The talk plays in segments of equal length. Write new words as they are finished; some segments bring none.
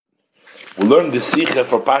We learn the Sikha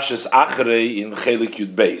for Pashas Achrei in Chelik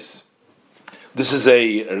Yud Beis. This is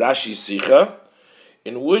a Rashi Sikha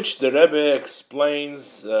in which the Rebbe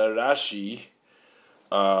explains Rashi,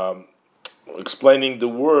 explaining the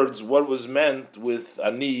words, what was meant with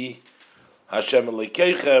Ani Hashem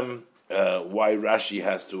Elokeichem, why Rashi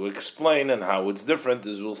has to explain and how it's different.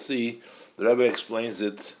 As we'll see, the Rebbe explains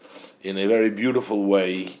it in a very beautiful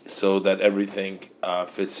way so that everything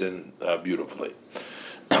fits in beautifully.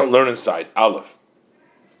 Learn inside. Aleph.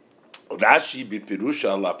 Rashi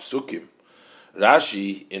bipirusha la psukim.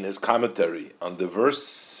 Rashi, in his commentary on the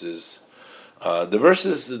verses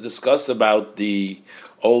discuss about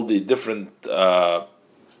all the different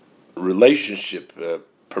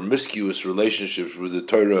promiscuous relationships which the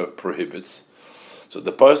Torah prohibits. So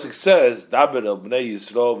the pasuk says, "Daber el bnei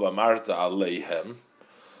Yisrael v'amarta aleihem,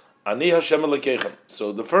 ani Hashem Elokeichem."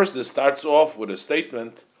 So the first, it starts off with a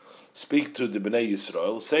statement. Speak to the Bnei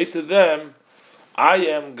Yisrael, say to them, I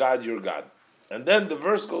am God your God. And then the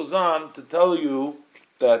verse goes on to tell you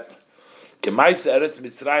that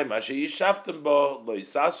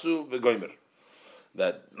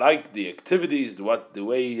that like the activities,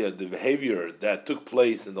 the behavior that took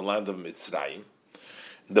place in the land of Mitzrayim,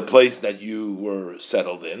 the place that you were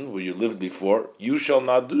settled in, where you lived before, you shall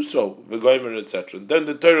not do so, etc. And then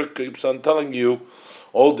the Torah keeps on telling you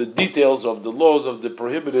all the details of the laws of the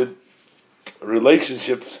prohibited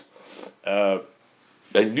relationships and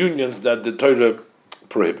unions that the Torah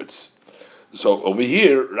prohibits. So over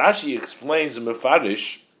here, Rashi explains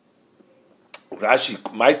Mefarish. Rashi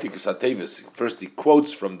Maitik Satevis. First, he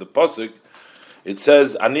quotes from the pasuk. It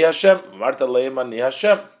says, "Ani Hashem, Marta Leim Ani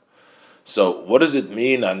Hashem." So, what does it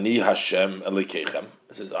mean, Ani Hashem Elokeichem?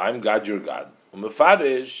 It says, "I'm God, your God."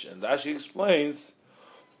 Mefarish, and Rashi explains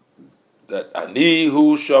that Ani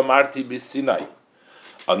Hu Shomarti B'Sinai.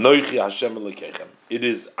 Anoichi Hashem Elokeichem. It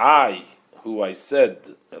is I who I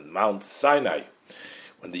said on Mount Sinai,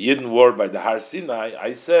 when the Yidden were by the Har Sinai,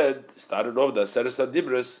 I started off the Aseres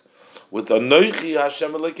HaDibros with Anoichi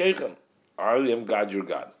Hashem Elokeichem. I am God your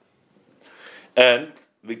God. And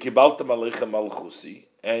V'kibaltem Aleichem Malchusi,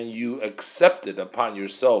 and you accepted upon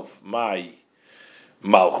yourself my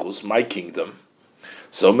Malchus, my kingdom.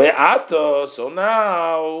 So me'ato, so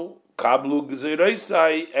now, Kablu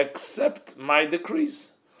Gzeirosai, accept my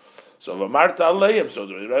decrees. So Vamarta Aleim, so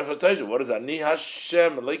the refutation, what does Ani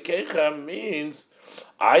Hashem Elokeichem means?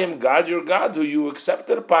 I am God your God, who you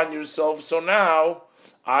accepted upon yourself, so now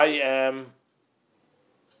I am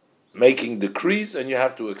making decrees and you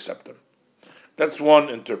have to accept them. That's one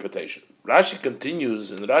interpretation. Rashi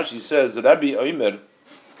continues, and Rashi says, Rabbi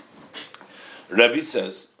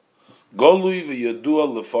says, Golui v'yadua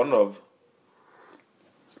lefonov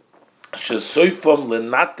shesoifam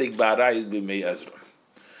lenatik ba'arayis b'mei Ezra.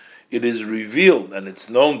 It is revealed and it's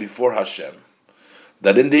known before Hashem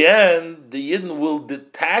that in the end the Yidden will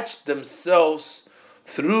detach themselves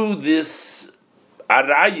through this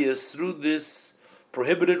arayas, through this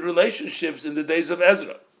prohibited relationships in the days of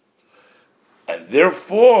Ezra, and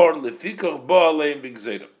therefore lefikach ba'aleim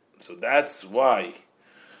b'gzeira. So that's why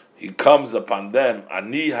he comes upon them,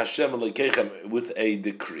 Ani Hashem Elokeichem, with a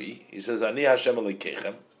decree. He says, Ani Hashem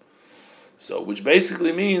Elokeichem. So, which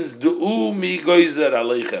basically means, Du'u mi goizer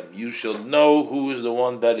aleichem. You shall know who is the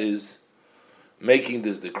one that is making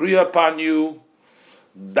this decree upon you.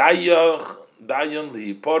 Dayan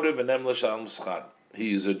lihiporev v'nem l'shalom schar.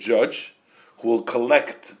 He is a judge who will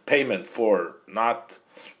collect payment for not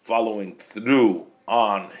following through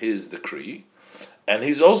on his decree. And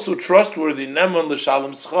he's also trustworthy, neman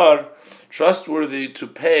l'shalom schar, trustworthy to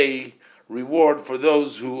pay reward for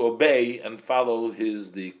those who obey and follow his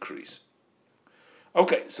decrees.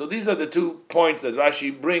 Okay, so these are the 2 points that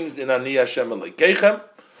Rashi brings in Ani Hashem Elokeichem.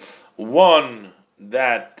 One,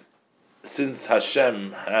 that since they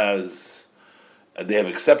have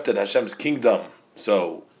accepted Hashem's kingdom,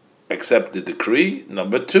 so accept the decree.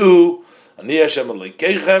 Number 2, Ani Hashem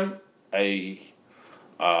Elokeichem, a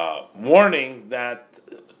warning that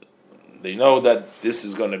they know that this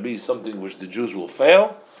is going to be something which the Jews will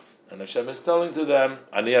fail, and Hashem is telling to them,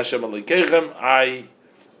 Ani Hashem Elokeichem, I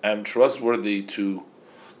am trustworthy to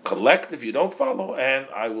collect if you don't follow, and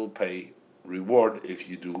I will pay reward if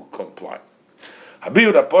you do comply.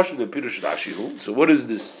 So what is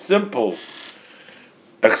this simple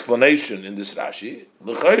explanation in this Rashi?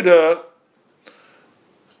 What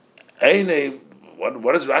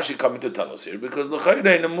is Rashi coming to tell us here? Because in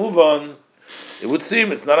the move on, it would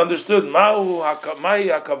seem it's not understood.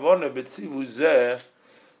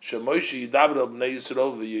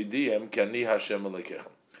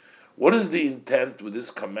 What is the intent with this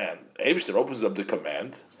command? Eibishter opens up the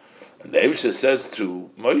command, And the Eibusha says to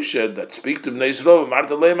Moshe that speak to Bnei Yisrael,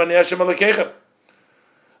 Marta leim ani Hashem Elokeichem.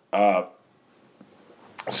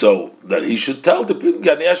 So that he should tell the people,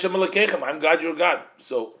 Ani Hashem Elokeichem, I'm God, your God.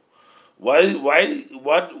 So what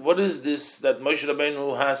is this that Moshe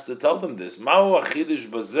Rabbeinu has to tell them this? Ma'u achidush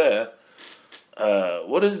bazeh.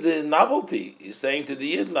 What is the novelty? He's saying to the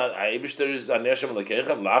Yid,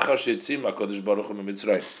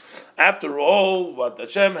 after all, what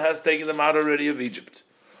Hashem has taken them out already of Egypt.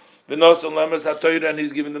 And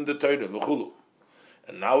he's giving them the Torah.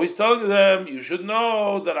 And now he's telling them, you should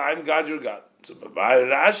know that I'm God, your God. So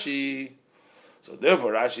Rashi. So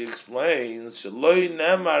therefore Rashi explains,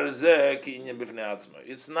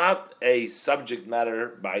 it's not a subject matter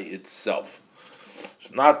by itself.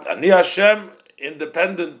 It's not Ani Hashem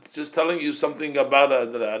independent, just telling you something about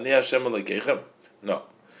Ani Hashem Elokeichem. No.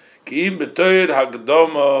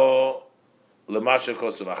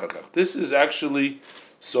 This is actually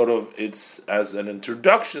sort of, it's as an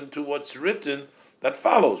introduction to what's written that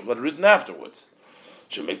follows, what's written afterwards.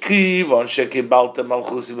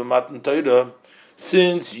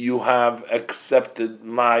 Since you have accepted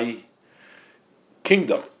my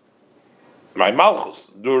kingdom, my malchus,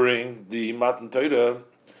 during the Matan Torah,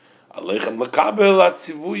 Aleichem lekabel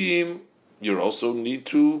atzivuyim, you also need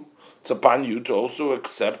to, it's upon you to also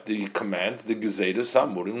accept the commands, the gezeiros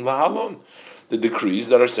hamurim lahalon, the decrees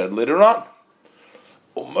that are said later on.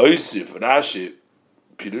 Umoisif Rashi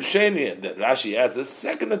pirusheni, and then Rashi adds a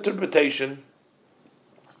second interpretation.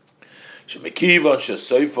 Shemekivan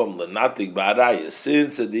shesoifam lenatik ba'arayas,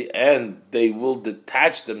 since at the end they will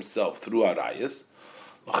detach themselves through arayas.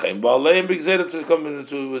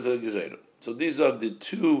 So these are the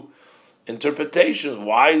two interpretations.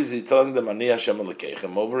 Why is he telling them Ani Hashem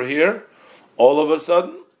Elokeichem over here? All of a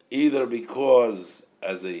sudden, either because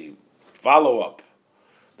as a follow-up,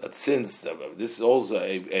 that since this is also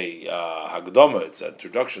a Hagdama, it's an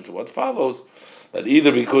introduction to what follows, that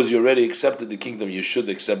either because you already accepted the kingdom, you should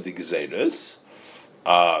accept the Gezeiros,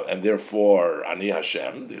 and therefore Ani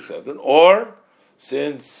Hashem, or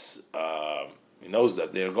since he knows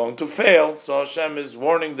that they're going to fail, so Hashem is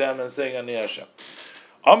warning them and saying Ani Hashem.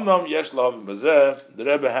 Amnam yesh lav bazeh. The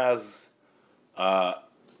Rebbe has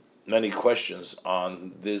many questions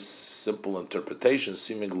on this simple interpretation,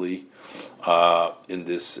 seemingly in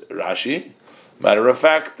this Rashi. Matter of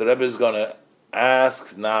fact, the Rebbe is going to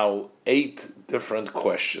ask now 8 different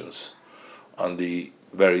questions on the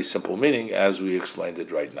very simple meaning as we explained it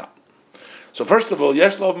right now. So first of all,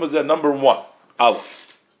 yesh lav bazeh, number 1, Aleph.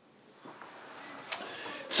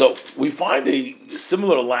 So we find a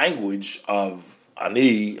similar language of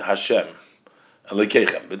Ani Hashem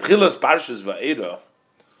Elokeichem. B'tchilas Parshas Va'era,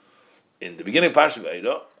 in the beginning of Parshas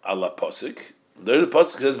Va'era, Allah Posik, there the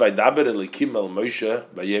Posik says, "Vaydaber Elikim el Moshe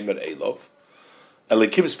v'yemer Elov."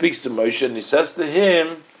 Elikim speaks to Moshe and he says to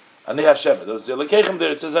him, Ani Hashem. It doesn't say Elokeichem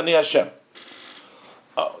there, it says Ani Hashem.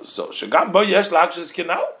 So Shagam Bo Yesh Lakshas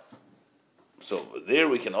Kinal. So there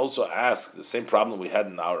we can also ask the same problem we had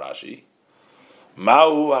in our Rashi.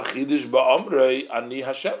 Ma'u achidush ba'omrei Ani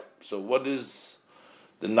Hashem. So what is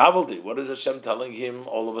the novelty? What is Hashem telling him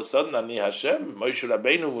all of a sudden? Ani Hashem. Moshe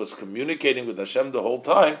Rabbeinu was communicating with Hashem the whole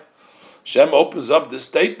time. Hashem opens up this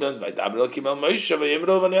statement, Vaydaber Elokim el Moshe v'yemer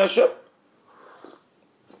Elov Ani Hashem.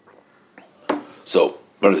 So,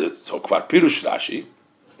 Kvar Pirush Rashi.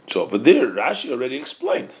 So over there, Rashi already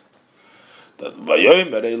explained that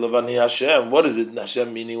Vayomer Elov Ani Hashem. What is it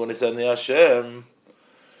Hashem meaning when he said Ani Hashem?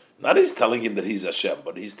 Not he's telling him that he's Hashem,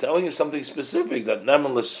 but he's telling him something specific, that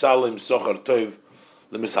Neman l'salim sochar tov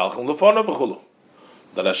l'misalchem l'fonav v'chulu,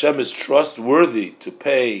 that Hashem is trustworthy to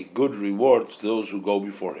pay good rewards to those who go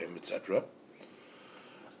before Him, etc.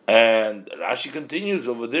 And Rashi continues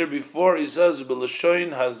over there before, he says,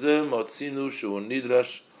 B'lashoin hazeh motzinu shehu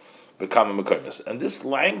nidrash b'kama mekoymes. And this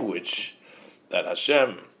language that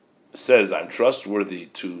Hashem says, I'm trustworthy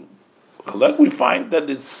to collect, we find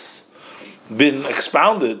that it's been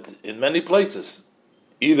expounded in many places.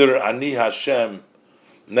 Either Ani Hashem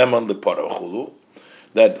Neman Lepara Chulu,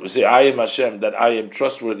 that we say I am Hashem, that I am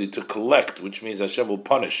trustworthy to collect, which means Hashem will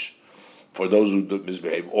punish for those who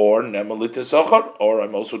misbehave, or Neman Litin Sachar, or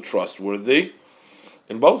I'm also trustworthy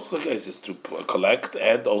in both the cases to collect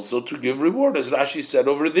and also to give reward, as Rashi said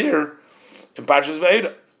over there in Parshas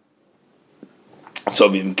Va'era. So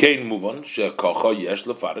Vimkein move on, Shekocha Yesh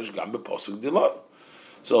Lefarish Gam B'Posuk Dilon.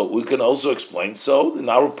 So we can also explain, so in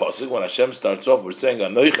our pasuk, when Hashem starts off, we're saying,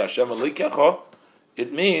 Anoich Hashem Elokecha,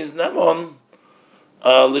 it means, Nemon,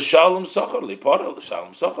 L'shalom Sochar, L'para,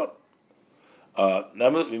 L'shalom Sochar.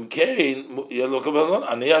 Nemon, Vimkein, Yelokabelon,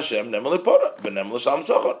 Ani Hashem, Nemon L'para, V'nemon L'shalom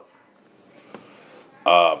Sochar.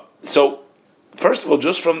 So, First of all,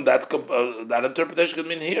 just from that interpretation could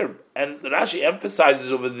mean here, and Rashi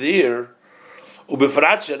emphasizes over there. Over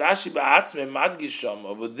there, Rashi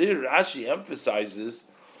emphasizes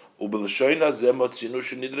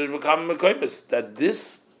that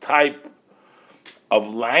this type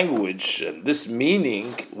of language and this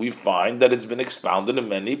meaning we find that it's been expounded in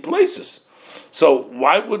many places. So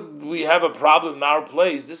why would we have a problem in our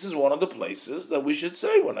place? This is one of the places that we should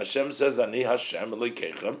say when Hashem says Ani Hashem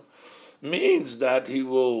Elokeichem, means that He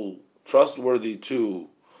will trustworthy to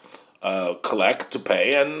collect, to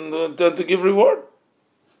pay, and to give reward.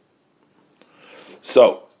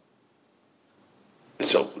 So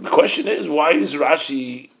the question is, why is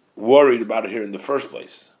Rashi worried about it here in the first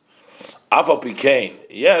place? So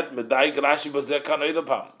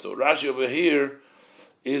Rashi over here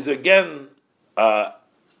is again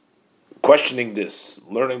questioning this,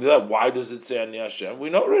 learning that. Why does it say Ani Hashem? We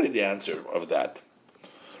know already the answer of that.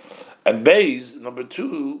 And Beis, number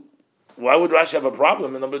two, why would Rashi have a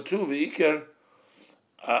problem? And number two, V'ikar,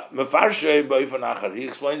 he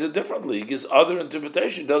explains it differently. He gives other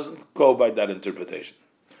interpretation, doesn't go by that interpretation.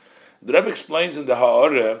 The Rebbe explains in the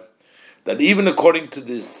Ha'oreh that even according to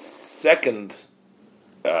this second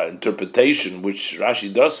interpretation, which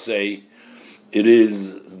Rashi does say it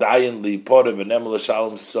is Dayan li Porev v'nem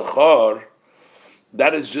l'shalom sachar,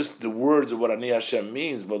 that is just the words of what Ani Hashem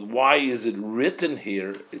means. But why is it written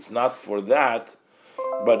here? It's not for that,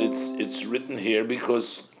 but it's written here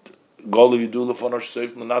because Golu Yidu L'Fonosh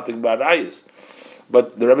Seif L'Natik Ba'arayis.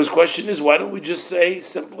 But the Rebbe's question is, why don't we just say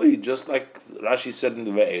simply, just like Rashi said in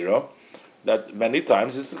the Ve'era, that many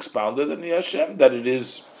times it's expounded in Hashem, that it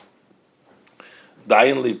is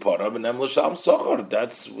Dayan Li Porav and Em L'Shalom Sochar.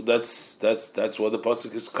 That's what the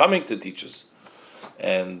pasuk is coming to teach us.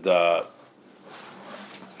 And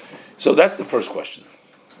so that's the first question.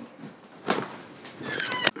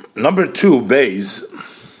 Number two, Beis,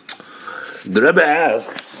 the Rebbe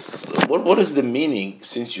asks, what is the meaning,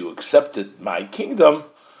 since you accepted my kingdom,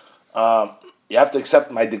 you have to accept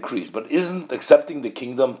my decrees, but isn't accepting the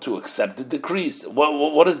kingdom to accept the decrees?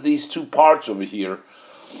 What is these two parts over here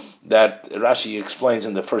that Rashi explains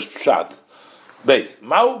in the first shot? Beis,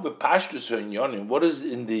 what is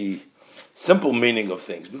in the simple meaning of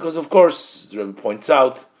things? Because of course, the Rebbe points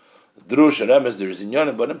out, Drush and Emes, there is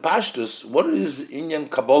inyanim, but in Pashtus, what is inyan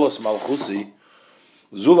Kabbalas Malchusi,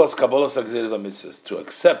 Zulas Kabbalas Agzerila Mitzvahs, to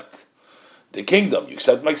accept the kingdom? You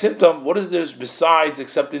accept my symptom. What is there besides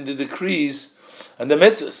accepting the decrees and the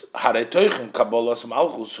mitzvahs? Haretoichem Kabbalas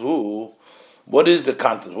Malchus, who? What is the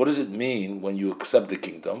content? What does it mean when you accept the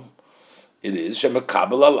kingdom? It is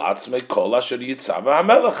Shemekabel al Atzmei Kol Asher Yitzava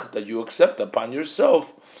HaMelech, that you accept upon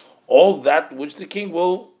yourself all that which the king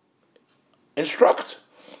will instruct,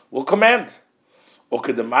 will command.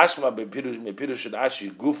 Okedemashma bepirush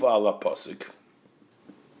Rashi gufa ala posik.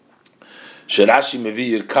 Sherashi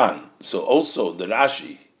mevi kan. So also the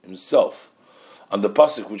Rashi himself on the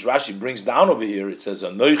pasuk which Rashi brings down over here, it says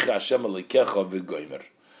Anoich Hashem Elokecha v'goymer.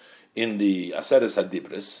 In the Aseres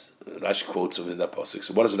Hadibris, Rashi quotes over that pasuk.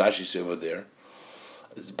 So what does Rashi say over there?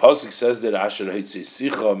 The pasuk says that Asher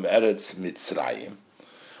Hitzisicha Meretz Mitzrayim.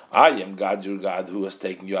 I am God, your God, who has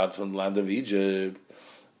taken you out from the land of Egypt.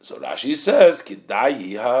 So Rashi says,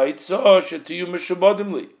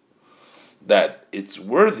 that it's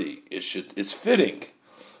worthy, it's fitting,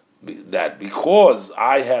 that because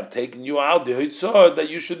I have taken you out, that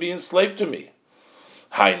you should be enslaved to me.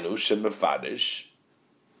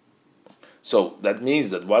 So that means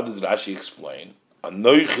that, what does Rashi explain? What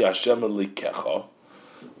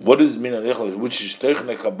does it mean? Which is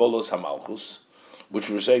Kabbalas HaMalchus, which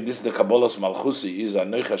we're saying this is the Kabbalas Malchusi, is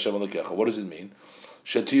Anoich Hashem Elokecha. What does it mean?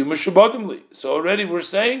 So already we're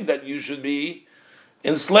saying that you should be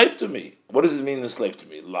enslaved to me. What does it mean, enslaved to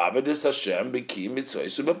me?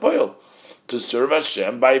 To serve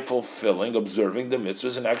Hashem by fulfilling, observing the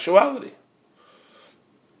mitzvahs in actuality.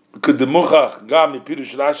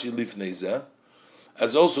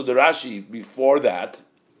 As also the Rashi before that,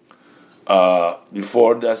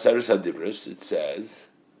 before the Aseres Hadibris, it says,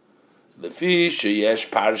 Lefi sheyesh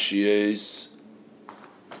parshiyos,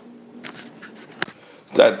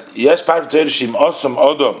 that yes, parshiyos awesome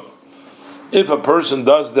odom. If a person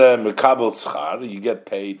does the mekabel schar, you get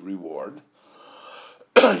paid reward.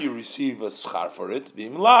 You receive a schar for it,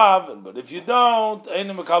 being lav. But if you don't, ain't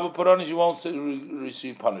mekabel puranis, you won't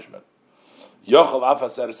receive punishment. Yochel af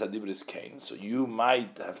Aseres Hadibris kain. So you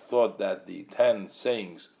might have thought that the 10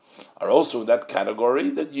 sayings are also in that category,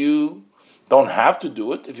 that you don't have to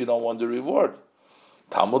do it if you don't want the reward.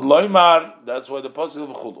 Talmud loymar. That's why the pasuk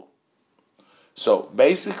of chulu. So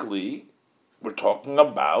basically, we're talking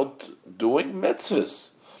about doing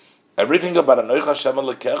mitzvahs, Everything about Anoich Hashem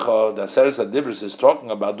Elokecha, the Aseres HaDibros, is talking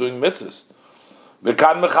about doing mitzvahs.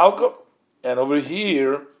 V'kan mechalko. And over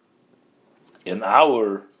here, in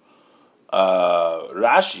our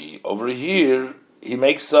Rashi, over here, he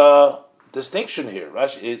makes a distinction here.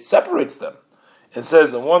 Rashi, it separates them. It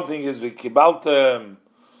says, and one thing is, V'kibaltem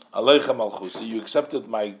Aleichem Malchusi, you accepted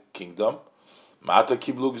my kingdom. Ma'ata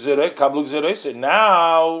kiblu gzerei,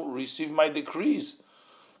 now receive my decrees.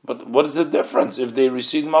 But what is the difference? If they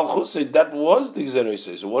received Malchus, that was the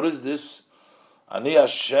Gzerei. So what is this Ani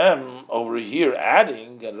Hashem over here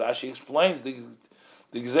adding? And Rashi explains the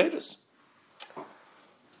Gzeres.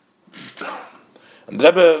 And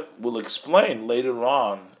Rebbe will explain later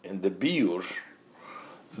on in the Biur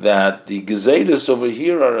that the Gzeres over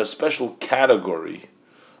here are a special category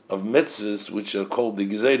of mitzvahs which are called the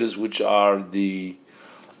Gzeres, which are the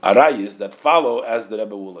arayas that follow, as the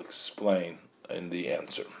Rebbe will explain in the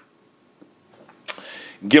answer.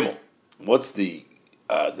 Gimel. What's the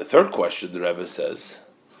third question? The Rebbe says,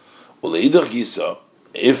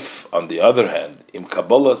 if, on the other hand, im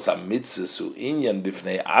kabbalas hamitzvah inyan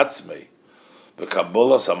bifnei atzmei,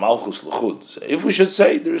 v'kabbalas hamalchus l'chud. So if we should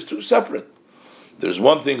say there's two separate. There's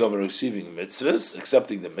one thing of receiving mitzvahs,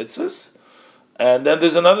 accepting the mitzvahs, and then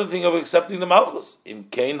there's another thing of accepting the malchus. Im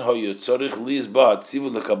kein hoyu tzorich liis ba tzivu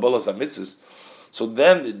l'kabbalas hamitzvahs. So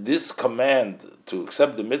then this command to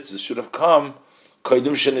accept the mitzvahs should have come before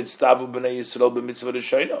the Bnei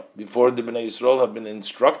Yisrael have been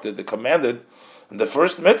instructed, they commanded, and the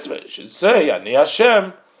first mitzvah should say, Ani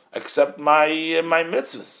Hashem, accept my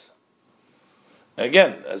mitzvahs.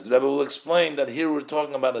 Again, as the Rebbe will explain, that here we're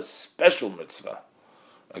talking about a special mitzvah,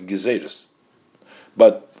 a gezerus.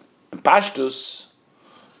 But in Pashtus,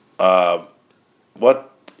 what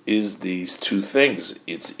is these two things?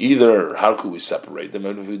 It's either, how could we separate them?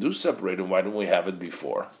 And if we do separate them, why don't we have it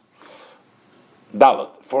before? Dalet.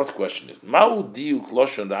 Fourth question is, Ma'u diuk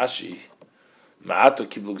loshon Rashi ma'ato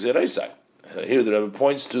kiblu gzereisai. Here the Rebbe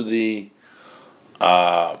points to the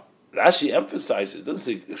Rashi emphasizes, doesn't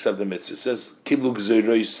say accept the mitzvah, it says kiblu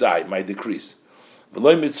gzereisai, my decrees.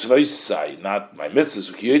 V'loi mitzvaisai, not my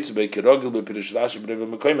mitzvahs,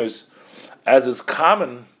 as is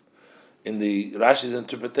common in the Rashi's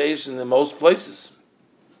interpretation in most places.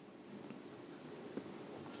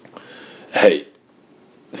 Hey,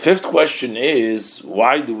 the fifth question is,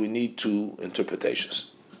 why do we need two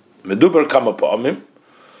interpretations? Medubar kama pa'amim,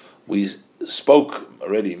 we spoke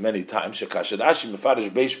already many times, when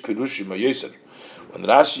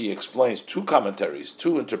Rashi explains two commentaries,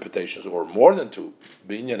 two interpretations, or more than two,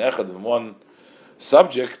 b'inyan echad in one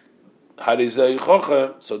subject,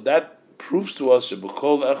 so that proves to us that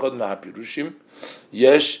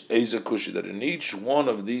in each one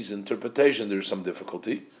of these interpretations there is some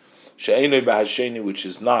difficulty, which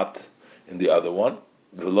is not in the other one,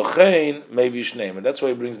 and that's why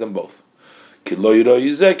he brings them both.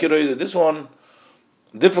 This one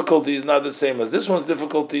difficulty is not the same as this one's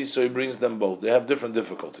difficulty, so he brings them both. They have different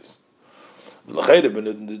difficulties. But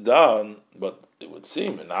it would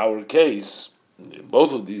seem in our case,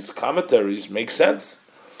 both of these commentaries make sense.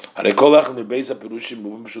 Both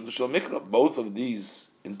of these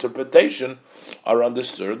interpretations are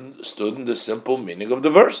understood in the simple meaning of the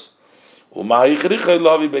verse. So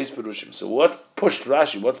what forced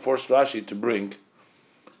Rashi to bring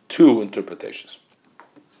two interpretations?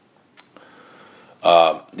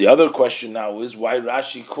 The other question now is why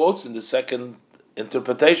Rashi quotes in the second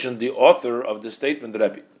interpretation the author of the statement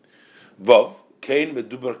Rebbe. Vav, Kain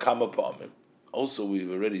medubar kama pa'amim. Also, we've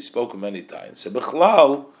already spoken many times. That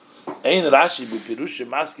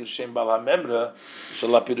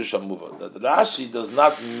Rashi does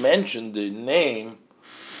not mention the name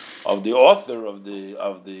of the author of the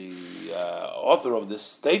author of this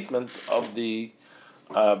statement of the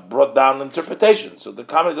brought down interpretation. So the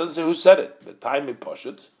comment doesn't say who said it. The time he pushed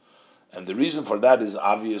it, and the reason for that is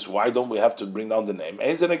obvious. Why don't we have to bring down the name?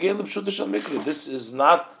 This is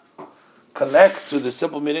not connect to the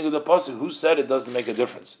simple meaning of the pasuk. Who said it doesn't make a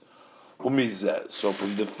difference. So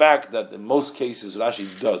from the fact that in most cases Rashi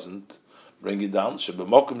doesn't bring it down,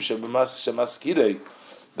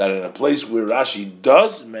 that in a place where Rashi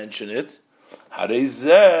does mention it,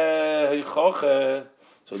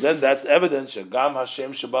 so then that's evidence that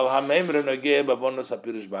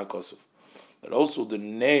also the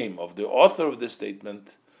name of the author of this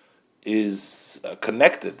statement is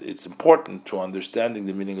connected. It's important to understanding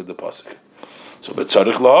the meaning of the pasuk. So,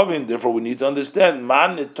 therefore, we need to understand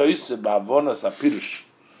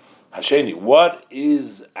what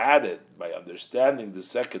is added by understanding the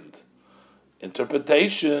second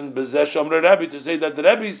interpretation. To say that the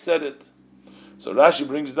Rebbe said it. So Rashi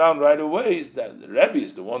brings down right away is that the Rebbe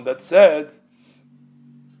is the one that said,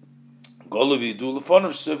 why does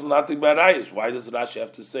Rashi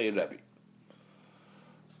have to say Rebbe?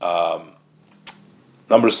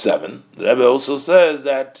 Number 7, the Rebbe also says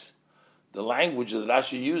that the language that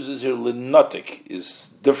Rashi uses here, linotic,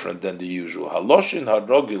 is different than the usual. Haloshin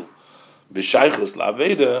harogil b'shaychus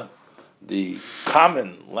la'aveda, the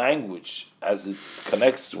common language as it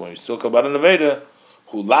connects to when we talk about an aveda,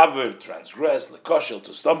 who laver, transgress, lekoshel,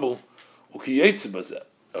 to stumble, or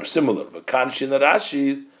similar. But kanshin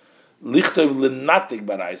Rashi lichtov linatik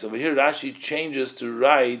barais. Over here, Rashi changes to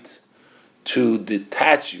write to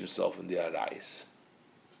detach himself in the arais.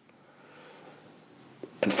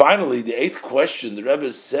 And finally, the 8th question, the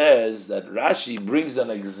Rebbe says that Rashi brings an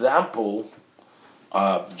example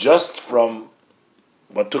just from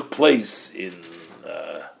what took place in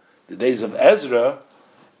the days of Ezra,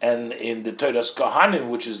 and in the Toras Kohanim,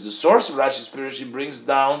 which is the source of Rashi's spirit, he brings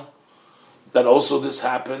down that also this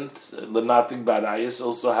happened, Lenatik Barayas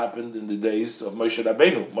also happened in the days of Moshe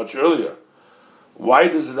Rabbeinu, much earlier. Why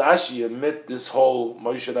does Rashi omit this whole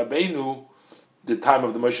Moshe Rabbeinu, the time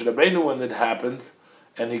of the Moshe Rabbeinu when it happened,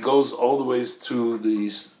 and he goes all the ways to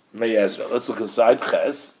the May Ezra? Let's look inside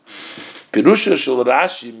Ches. Pirusha shel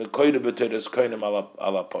Rashi mekoyde b'Toras Kohanim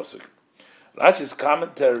ala posuk. Rashi's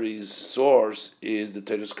commentary's source is the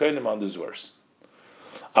Toras Kohanim on this verse.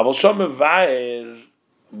 Aval shom mevayer,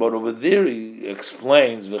 but over there he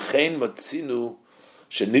explains v'chein matzinu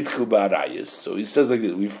shenitchu ba'arayis. So he says like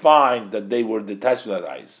this: we find that they were detached from the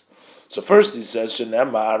arayis. So first he says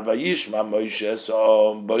shenemar vayishma Moshe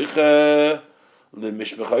som boiche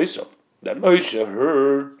lemishpechosov. That Moshe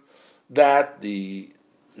heard that the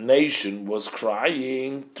nation was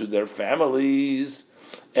crying to their families.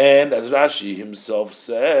 And as Rashi himself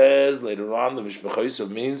says later on, the Mishpachosov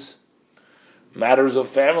means matters of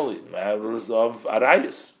family, matters of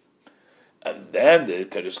arayas. And then the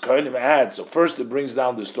Toras Kohanim adds, so first it brings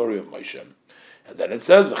down the story of Moshe. And then it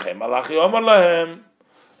says, V'chem Malachi Omar lahem.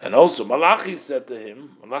 And also Malachi said to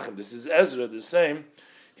him, Malachim, this is Ezra, the same,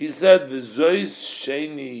 he said, V'zois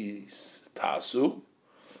shenis tasu,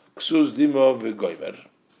 ksuz dimo v'goymer.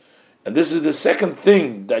 And this is the second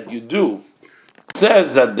thing that you do. It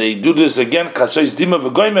says that they do this again, Kasois dimo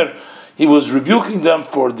v'goymer. He was rebuking them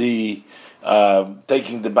for the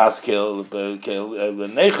taking the baskel, the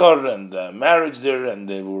nechor, and the marriage there, and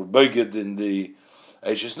they were boiged in the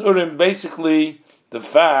Eishes Nurim. Basically, the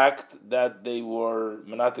fact that they were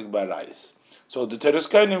menatik barayis. So the Toras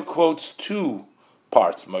Kohanim quotes 2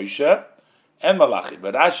 parts, Moshe and Malachi.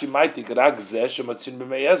 But Rashi might think rak zeh shematzin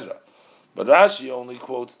b'mei Ezra. But Rashi only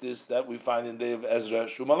quotes this that we find in the day of Ezra,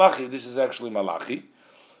 Shu Malachi. This is actually Malachi.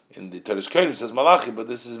 In the Toras Kohanim it says Malachi, but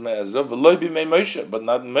this is Ezra. V'loi b'mei Moshe, but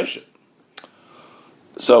not in Moshe.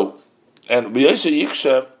 So, and b'yoshe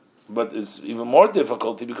yiksha, but it's even more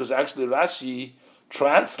difficulty because actually Rashi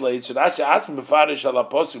translates. Rashi asks me b'farish ala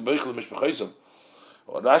posuk b'yichel mishpachosav.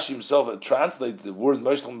 Or Rashi himself translates the word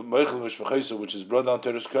b'yichel mishpachosav, which is brought down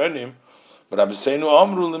Toras Kohanim. But Abbeseinu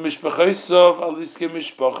amru lemishpachosav aliske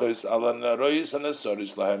mishpachos ala naroyis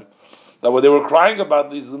anasoris lahem. That what they were crying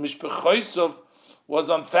about these lemishpachosav was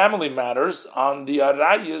on family matters, on the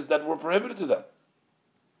arayas that were prohibited to them.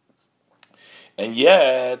 And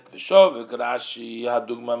yet, Rashi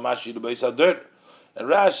hadugma mashi l'beis hader, and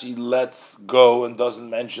Rashi lets go and doesn't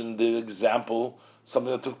mention the example,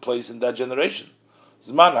 something that took place in that generation.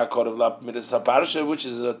 Zman hakorav la'midas haparsha, which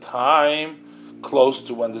is a time close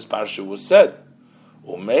to when this parsha was said.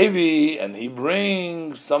 Or maybe, and he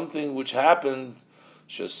brings something which happened,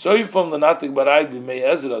 shesoifam l'natik barai b'mei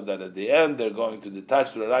Ezra, that at the end they're going to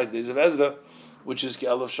detach to the right days of Ezra, which is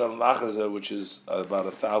Ke'elov Shalom Lachar, which is about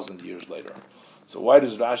 1,000 years later. So why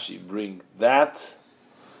does Rashi bring that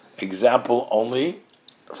example only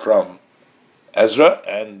from Ezra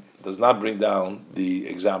and does not bring down the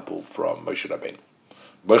example from Moshe Rabbeinu?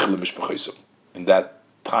 In that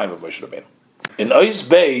time of Moshe Rabbeinu. In Ois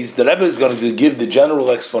Beis, the Rebbe is going to give the general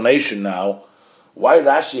explanation now why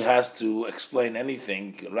Rashi has to explain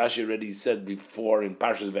anything. Rashi already said before in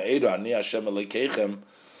Parshas Ve'era, Ani Hashem Elokeichem,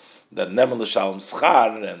 that Neman L'Shalom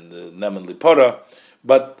Schar and Neman L'Pora,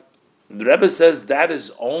 but the Rebbe says that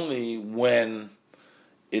is only when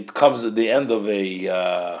it comes at the end of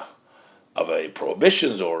a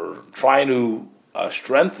prohibitions or trying to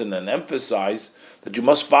strengthen and emphasize that you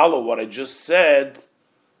must follow what I just said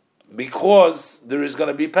because there is going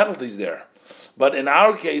to be penalties there. But in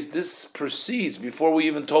our case, this proceeds before we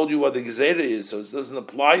even told you what the Gezerah is, so it doesn't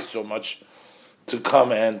apply so much to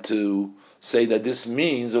come and to say that this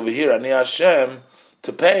means over here, Ani Hashem,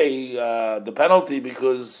 to pay the penalty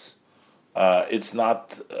because it's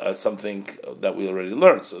not something that we already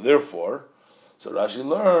learned. So therefore, Rashi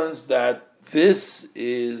learns that this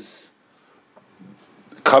is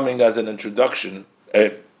coming as an introduction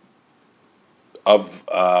of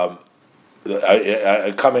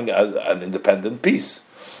coming as an independent piece.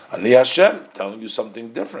 Ani Hashem, telling you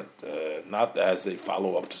something different, not as a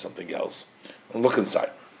follow-up to something else. And look inside.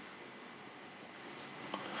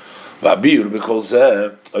 The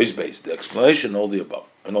explanation, all the above,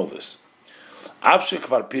 and all this. Even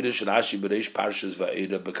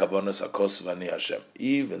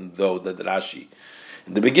though that Rashi,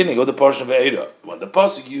 in the beginning of the portion of Ve'era, when the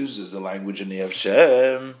pasuk uses the language in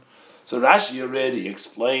Hashem, so Rashi already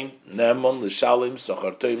explained Nemon l'shalim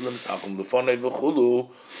sochar tovlim sachum lefonei v'chulu,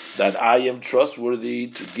 that I am trustworthy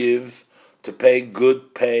to give, to pay, good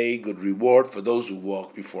reward for those who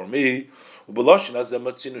walk before me. And Rashi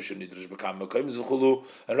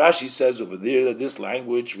says over there that this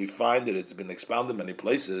language, we find that it's been expounded many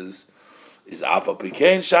places, is Afa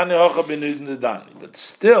Pikein Shani Hocha B'Nidani. But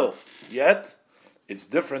still, yet, it's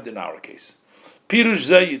different in our case. Pirush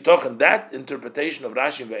Zeh Yitochen, that interpretation of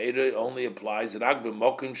Rashi and Ve'era only applies Rak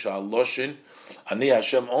B'Mokim Sha'aloshin Ani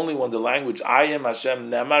Hashem, only when the language I am Hashem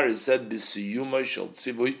Nemar is said B'Siyumay Shel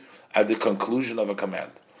Tzivui, at the conclusion of a command.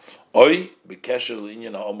 Or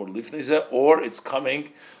it's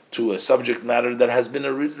coming to a subject matter that has been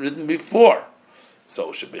written before.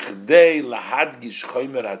 So,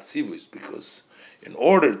 because in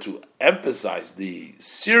order to emphasize the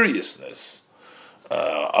seriousness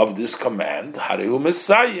of this command, so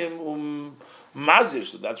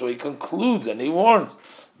that's why he concludes and he warns,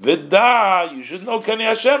 you should know Kani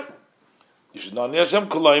Hashem. You should know Kani Hashem,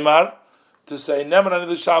 to say,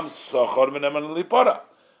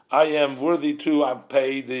 I am worthy to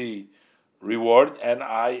pay the reward, and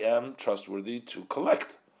I am trustworthy to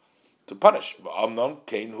collect, to punish.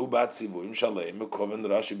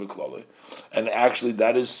 And actually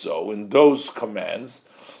that is so in those commands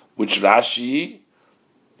which Rashi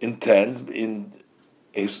intends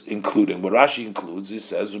is including. What Rashi includes, he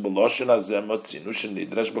says, that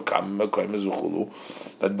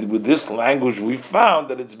with this language we found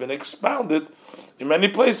that it's been expounded in many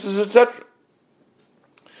places, etc.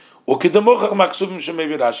 And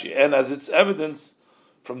as it's evidence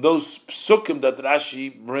from those psukim that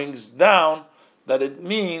Rashi brings down, that it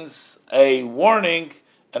means a warning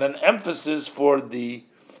and an emphasis for the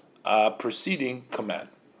preceding command.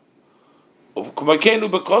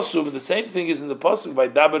 The same thing is in the pasuk by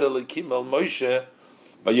Daber Elikim El Moshe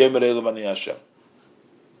by Yomer Elav Ani Hashem.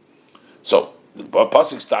 So the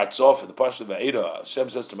pasuk starts off in the pasuk of Ve'era. Hashem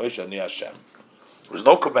says to Moshe Ani Hashem. There was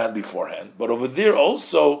no command beforehand, but over there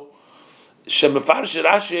also Shemefarsh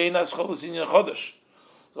Rashi Einas Cholos Inyan Chodesh.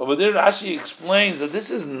 Over there Rashi explains that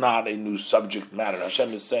this is not a new subject matter.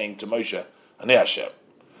 Hashem is saying to Moshe Ani Hashem,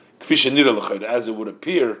 as it would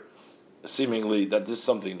appear, seemingly that this is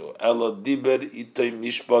something new. Ela diber itoy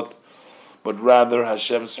mishpat, but rather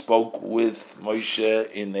Hashem spoke with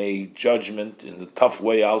Moshe in a judgment, in the tough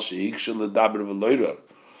way, al sheikshel ledaber v'loirer,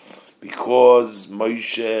 because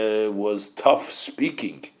Moshe was tough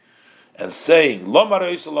speaking and saying,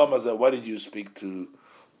 why did you speak to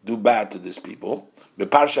do bad to these people? The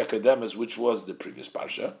Parsha Kademes, which was the previous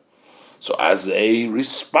Parsha. So as a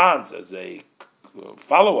response, as a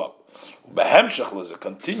follow-up, as a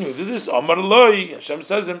continue to this, Amar Loi, Hashem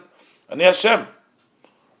says him, Ani Hashem,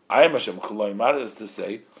 I am Hashem, is to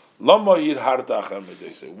say, why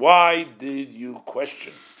did you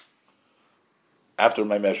question after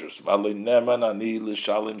my measures? But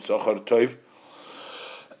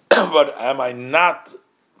am I not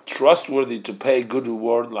trustworthy to pay good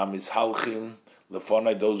reward, lamizhalchim,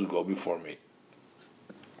 lefonai, those who go before me?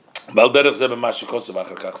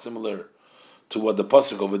 Similar to what the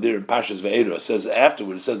pasuk over there in Parshas Ve'era says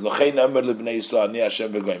afterwards. It says,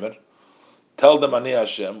 tell them Ani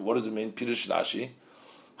Hashem. What does it mean? Pirush Rashi,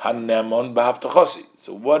 Hanemon b'havtachosi.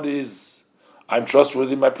 So what is, I'm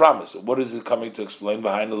trustworthy in my promise. So what is it coming to explain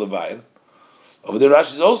behind the Levian? Over there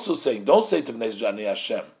Rashi is also saying, don't say to Bnei Yisrael Ani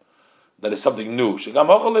Hashem, that is something new. The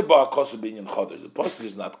pasuk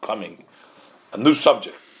is not coming, a new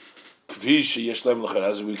subject.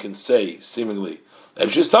 As we can say, seemingly,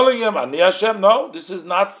 she's telling him, Ani Hashem, no, this is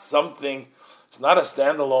not something, it's not a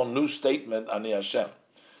standalone new statement, Ani Hashem.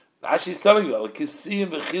 She's telling you,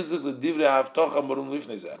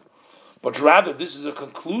 but rather this is a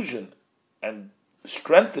conclusion and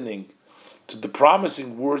strengthening to the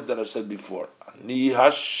promising words that are said before. Ani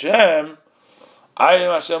Hashem, I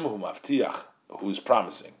am Hashem who maftiach, who is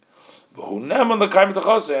promising. And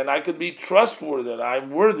I can be trustworthy, and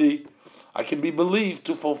I'm worthy, I can be believed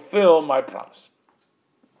to fulfill my promise.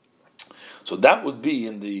 So that would be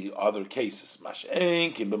in the other cases.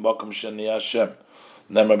 Mash'en ki b'makom sheni Hashem.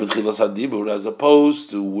 Nemar b'tchilas hadibur, as opposed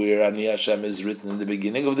to where Ani Hashem is written in the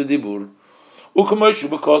beginning of the dibur. U'kamoishu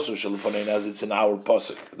b'kosu shalafonein, as it's in our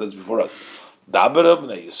pasuk. That's before us. Daber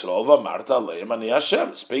b'nei Yisrael v'amarta aleim Ani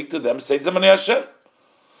Hashem. Speak to them, say to them Ani Hashem.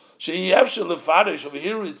 She'yev shalefarish, over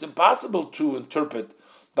here it's impossible to interpret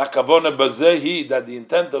that kavona bazehi, that the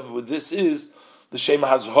intent of this is the Shem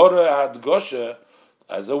Hazhora Hadgosha,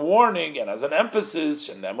 as a warning and as an emphasis,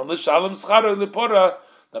 that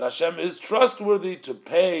Hashem is trustworthy to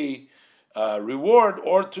pay reward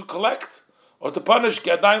or to collect or to punish,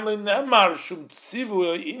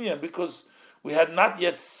 because we had not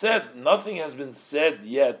yet said, nothing has been said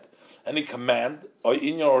yet, any command or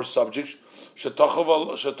inyan or subject, that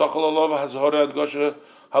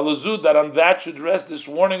on that should rest this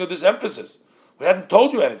warning or this emphasis. We hadn't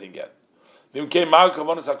told you anything yet. So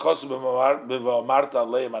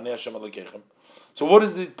what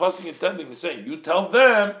is the pasuk intending to say? You tell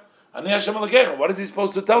them, Ani Hashem Elokeichem. What is he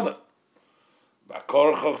supposed to tell them?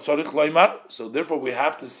 So therefore we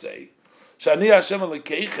have to say, Shani Hashem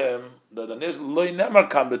Elokeichem, that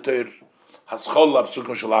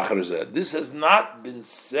this has not been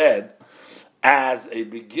said as a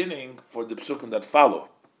beginning for the psukim that follow.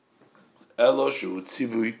 But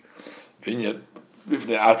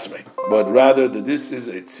rather that this is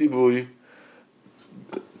a tzibui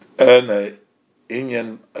and a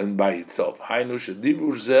inyan and by itself.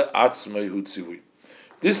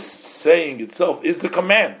 This saying itself is the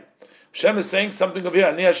command. Hashem is saying something of here.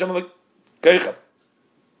 Ani Hashem Elokeichem.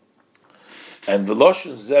 And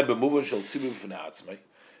v'loshon zeh b'muvan shel tzibui b'fnei atzmai.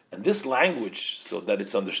 And this language, so that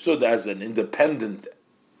it's understood as an independent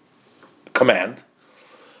command,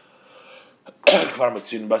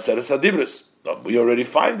 we already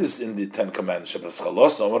find this in the Ten Commandments.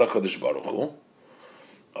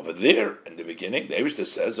 Over there, in the beginning, the Eibishter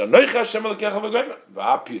says, and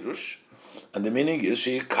the meaning is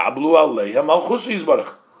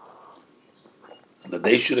that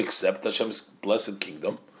they should accept Hashem's blessed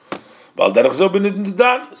kingdom.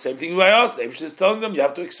 Same thing by us. The Eibishter is telling them, you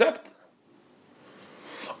have to accept.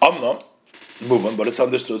 Move on, but it's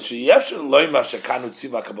understood.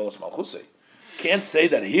 Can't say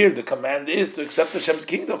that here the command is to accept Hashem's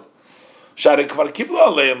kingdom. Because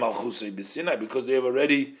they have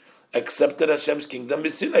already accepted Hashem's kingdom.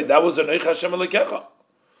 That was Anoich Hashem Elokecha.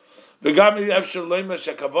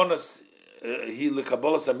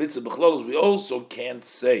 We also can't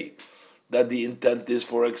say that the intent is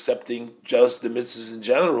for accepting just the mitzvahs in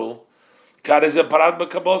general, because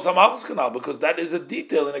that is a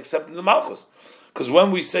detail in accepting the malchus. Because when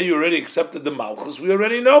we say you already accepted the malchus, we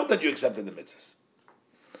already know that you accepted the mitzvahs.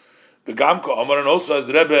 And also,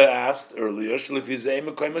 as Rebbe asked earlier,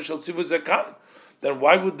 then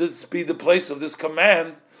why would this be the place of this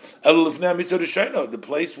command? The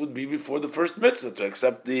place would be before the first mitzvah, to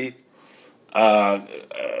accept the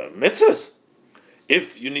mitzvahs.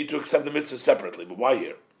 If you need to accept the mitzvah separately, but why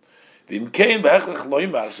here?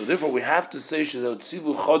 So therefore we have to say, let's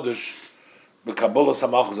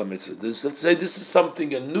say this is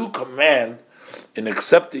something, a new command in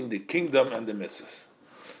accepting the kingdom and the mitzvahs.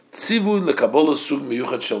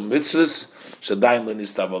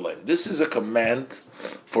 This is a command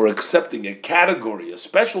for accepting a category, a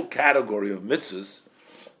special category of mitzvahs,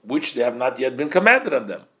 which they have not yet been commanded on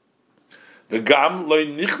them. And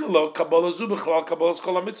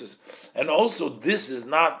also, this is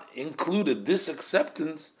not included, this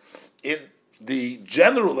acceptance, in the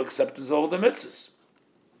general acceptance of all the mitzvahs.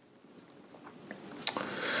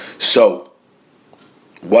 So,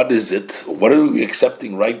 what is it? What are we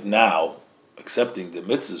accepting right now? Accepting the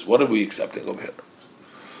mitzvahs, what are we accepting over here?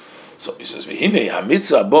 So he says,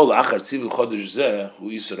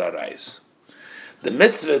 the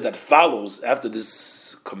mitzvah that follows after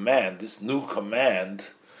this command, this new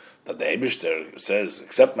command that the Eibishter says,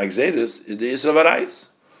 accept my gzeirus, is the Yisra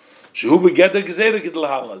Varayis. Shehu begeder gezeira kidl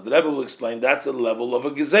halnas. The Rebbe will explain that's a level of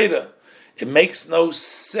a gezeira. It makes no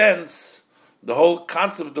sense. The whole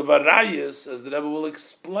concept of Varayis, as the Rebbe will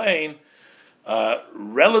explain,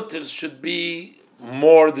 relatives should be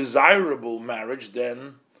more desirable marriage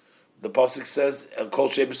than the pasuk says. Kol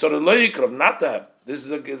she'b'sorah lo yikrav, not to have. This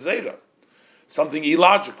is a gezeira, something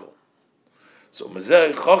illogical. So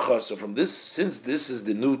from this, since this is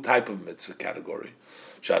the new type of mitzvah category,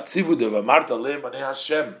 that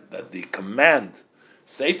the command,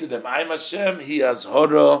 say to them, I'm Hashem, He has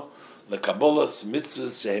hora lekabolas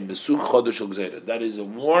mitzvahs shehem besug chodesh ugzeira. That is a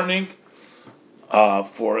warning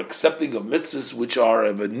for accepting of mitzvahs which are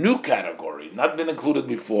of a new category, not been included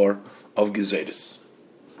before, of gezeiros.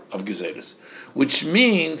 of Gezeres, which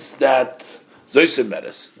means that Zoyse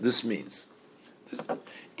Meres. This means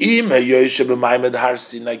Im Hayoyshe b'Maimed Har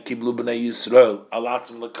Sinai Kiblu B'nei Yisrael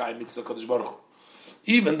Alatzim L'Kayim Mitzvah Kodesh Baruch Hu.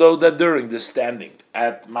 Even though that during the standing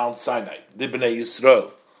at Mount Sinai, the B'nei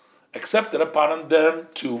Yisrael accepted upon them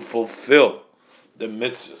to fulfill the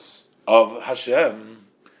mitzvahs of Hashem,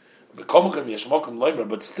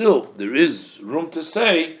 but still there is room to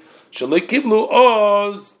say Kiblu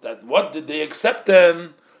Oz, that what did they accept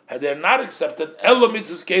then? Had they not accepted Elo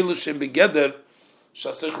mitzvahs Keilu Shem Begeder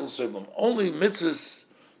Shasechel Seblum, only mitzvahs,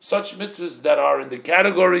 such mitzvahs that are in the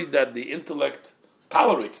category that the intellect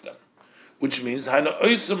tolerates them, which means Haina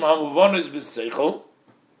Oisum Hamuvonis B'Seichel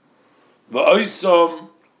V'Oisum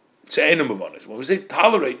She'enu Muvonis. When we say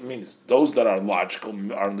tolerate, means those that are logical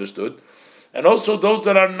are understood, and also those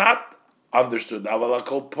that are not understood.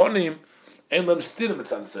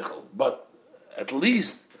 But at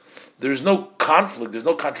least there's no conflict, there's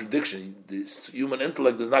no contradiction. This human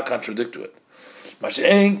intellect does not contradict to it. As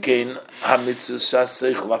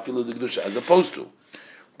opposed to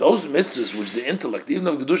those mitzvahs which the intellect, even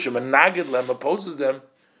of Gedusha, Menagid Lem, opposes them,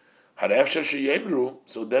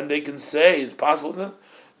 so then they can say, it's possible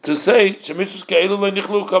to say,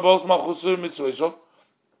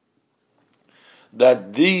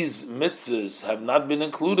 that these mitzvahs have not been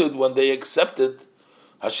included when they accepted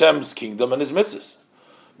Hashem's kingdom and His mitzvahs.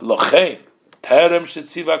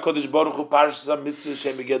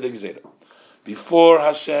 Before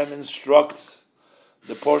Hashem instructs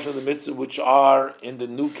the portion of the mitzvah which are in the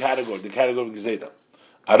new category, the category of Gezerah,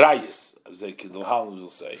 Arayis, as they will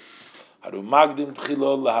say.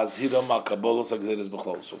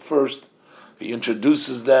 So first, He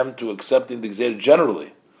introduces them to accepting the Gezerah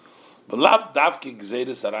generally. But lav davki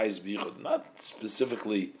gzeres arayis bichud, not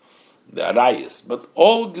specifically the arayis, but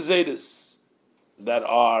all gzeres that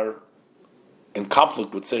are in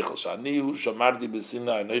conflict with seichel. Shanihu shamardi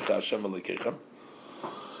b'sina anoicha Hashem alekechem.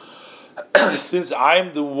 Since I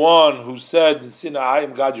am the one who said in Sinai, I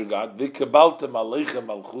am God your God, v'kibaltem aleichem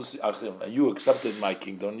malchusi achim, and you accepted my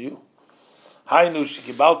kingdom, you. Hainu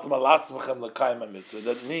shekibaltem alatzmechem l'kayim mitzvah.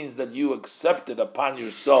 That means that you accepted upon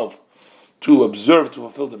yourself to observe, to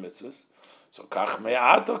fulfill the mitzvahs. So kach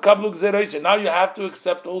me'ato kablu gzeres. Now you have to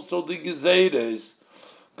accept also the gezeres.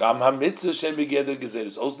 Gam ha-mitzvah shem begeder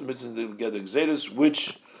gezeres. Also the mitzvah begeder gezeres,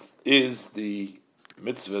 which is the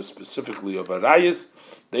mitzvah specifically of arayis.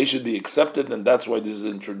 They should be accepted, and that's why this is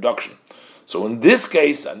an introduction. So in this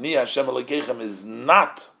case, Ani Hashem Alekechem is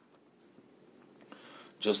not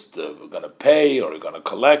just going to pay or going to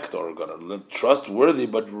collect or going to look trustworthy,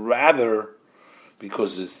 but rather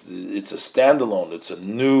because it's a standalone, it's a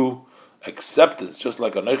new acceptance, just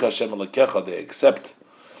like Anoich Hashem Alekecha, they accept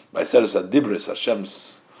by Seres Adibris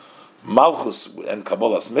Hashem's Malchus and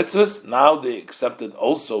Kabbalah's mitzvahs. Now they accepted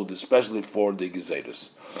also, especially for the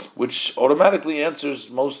Gezeres, which automatically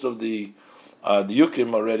answers most of the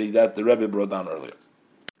Yukim already that the Rebbe brought down earlier.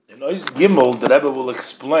 In Ois Gimel, the Rebbe will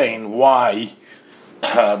explain why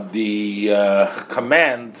the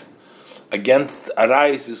command against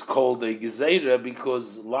Arayis is called a Gezerah,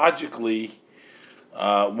 because logically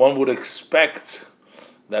one would expect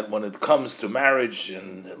that when it comes to marriage,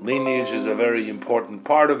 and lineage is a very important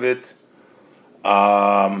part of it,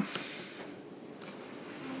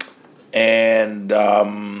 and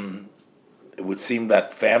it would seem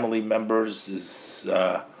that family members is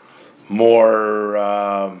more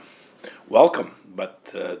welcome, but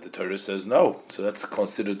the Torah says no, so that's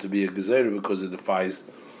considered to be a Gezerah because it defies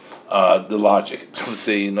the logic. So let's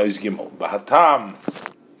say Nois Gimel. Bahatam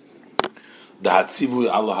the Hatzivu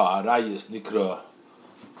Allah Arayis Nikra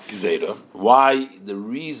Gezerah. Why the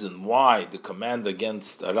reason why the command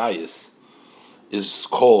against Arayis is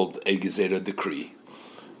called a Gezerah decree?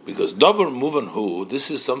 Because Davar Muvan Hu, this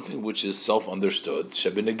is something which is self-understood.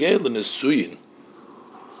 Shabinegel and Suyin.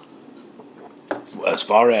 As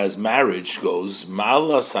far as marriage goes,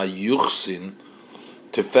 Malas HaYuchsin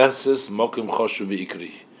Tefeses Mokim Choshu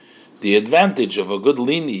V'ikri. The advantage of a good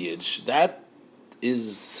lineage, that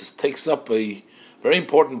takes up a very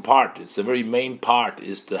important part. It's the very main part,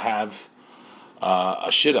 is to have a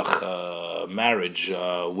shidduch, marriage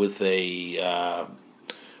with a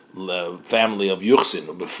family of yuchsin.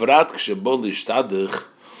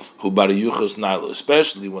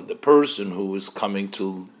 Especially when the person who is coming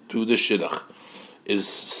to do the shidduch is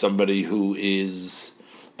somebody who is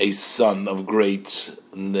a son of great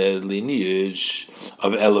lineage,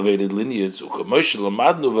 of elevated lineage.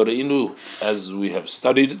 As we have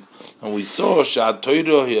studied, and we saw, the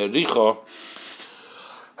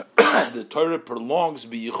Torah prolongs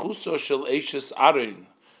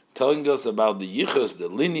telling us about the yichus, the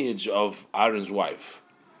lineage of Aaron's wife.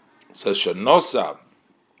 says Shanosa.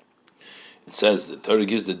 It says the Torah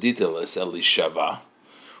gives the detail as Elishava,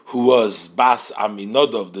 who was Bas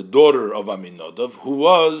Aminodov, the daughter of Aminodov, who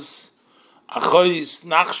was Achois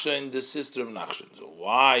Nachshon, the sister of Nachshon. So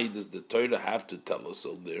why does the Torah have to tell us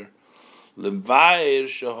all there?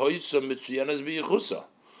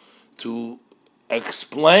 To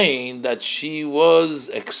explain that she was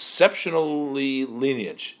exceptionally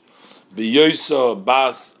lineage. B'yosa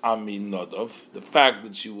Bas Aminodov, the fact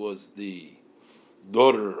that she was the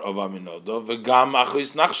daughter of Aminodov, v'gam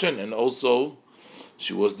Achois Nachshon, and also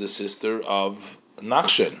she was the sister of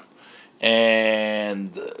Nachshon.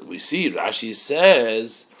 And we see Rashi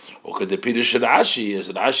says, Rashi, as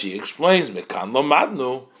Rashi explains, Mekan lo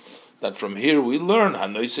madnu, that from here we learn,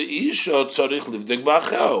 when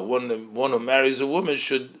one who marries a woman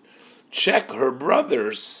should check her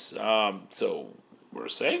brothers. So we're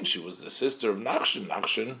saying she was the sister of Nachshon.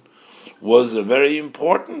 Nachshon was a very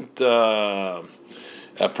important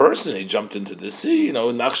person. He jumped into the sea.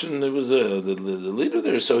 Nachshon was the leader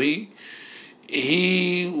there. So he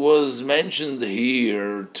was mentioned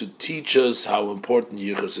here to teach us how important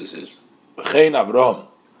Yichus is. Abraham.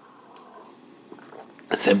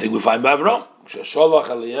 The same thing we find by Abraham.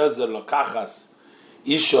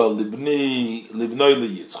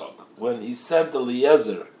 When he sent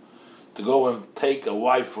Eliezer to go and take a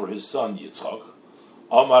wife for his son Yitzchak,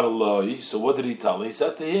 Amar Loi, so what did he tell him? He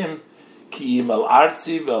said to him, Ki imel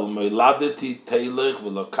arzi vel moiladeti teilech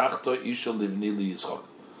v'lokachto isha livni liyitzchak,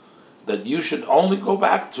 that you should only go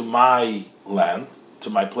back to my land, to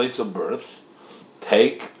my place of birth,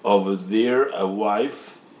 take over there a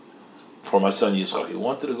wife for my son Yitzchak. He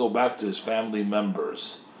wanted to go back to his family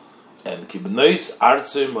members. And kibnois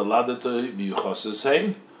arzi moiladeti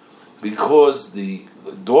v'yuchosesheim, because the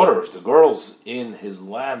daughters, the girls in his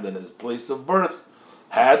land and his place of birth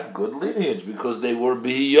had good lineage, because they were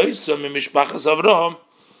bihiyoisam in mishpachas Avraham,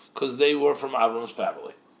 because they were from Avram's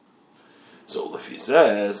family. So if he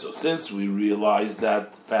says, so since we realize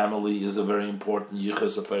that family is a very important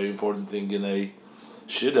yichus, a very important thing in a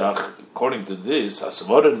shidduch, according to this,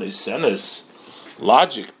 hasvara nisenes,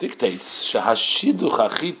 logic dictates shahashiduch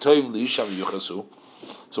achi tov liisha v'yuchasu.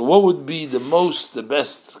 So what would be the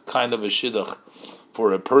best kind of a shidduch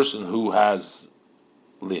for a person who has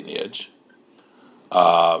lineage?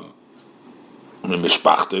 That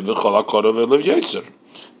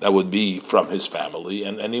would be from his family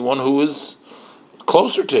and anyone who is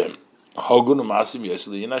closer to him.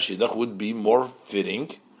 Would be more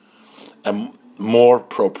fitting and more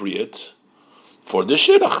appropriate for the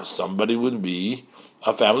shidduch. Somebody would be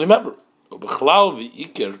a family member.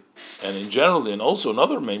 And in general, and also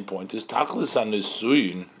another main point is Tachlis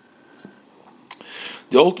HaNisuyin,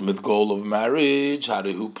 the ultimate goal of marriage,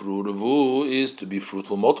 Harihu Pruruvu, is to be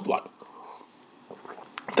fruitful, multiply,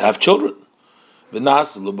 to have children. And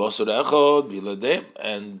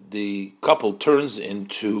the couple turns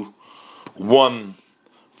into one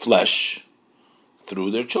flesh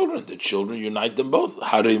through their children. The children unite them both.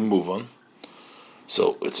 Hare move on.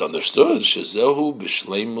 So it's understood Shazehu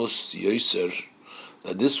Bishleimus Yoser,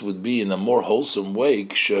 that this would be in a more wholesome way.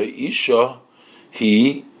 Isha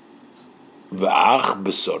he v'ach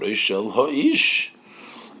besorei shel ha'ish,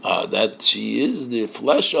 that she is the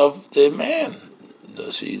flesh of the man.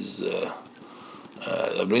 She's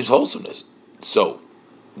that brings wholesomeness. So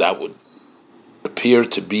that would appear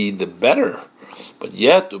to be the better, but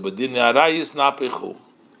yet ubadin arayis napichu.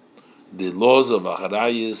 The laws of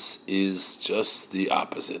Acharayis is just the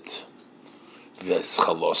opposite.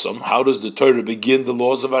 How does the Torah begin the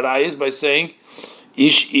laws of Arayis? By saying,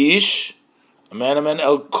 Ish, a man,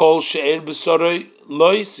 el kol she'er b'soroi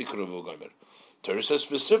loy sikravu gomer. Torah says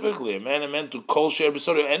specifically, a man to kol she'er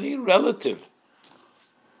b'soroi, any relative,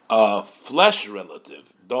 flesh relative,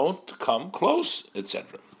 don't come close,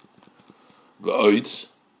 etc.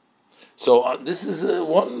 So this is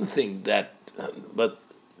one thing that, but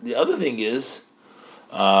the other thing is,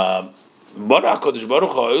 the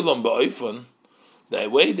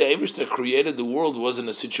way the Eibishter created the world was in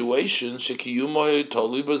a situation,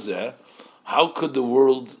 how could the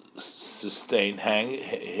world sustain,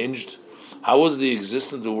 hinged? How was the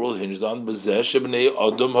existence of the world hinged on? That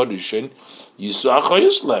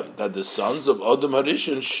the sons of Adam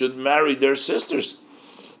Harishon should marry their sisters.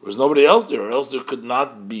 There was nobody else there, or else there could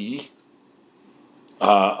not be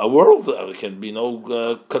a world. There can be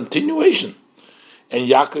no continuation. And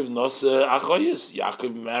Yaakov nos achoyes.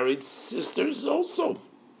 Yaakov married sisters also.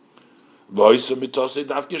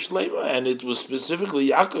 And it was specifically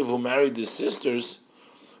Yaakov who married his sisters,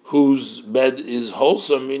 whose bed is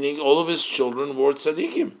wholesome, meaning all of his children were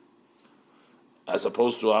tzaddikim, as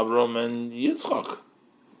opposed to Abraham and Yitzchak.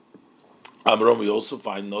 Amram, we also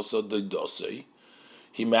find Nosa Dosei.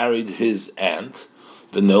 He married his aunt,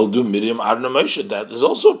 Beneldu Miriam Arna Moshe. That is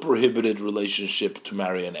also a prohibited relationship to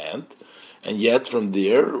marry an aunt, and yet from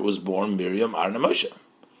there was born Miriam Arna Moshe.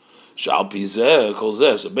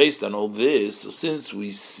 So based on all this, so since we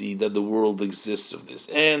see that the world exists of this,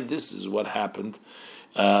 and this is what happened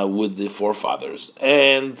with the forefathers,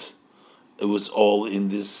 and it was all in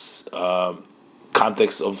this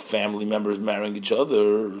context of family members marrying each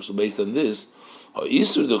other. So based on this, so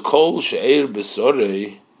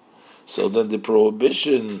then the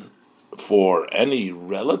prohibition for any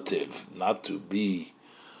relative not to be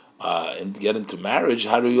and get into marriage.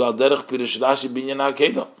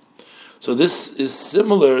 So this is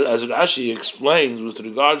similar, as Rashi explains, with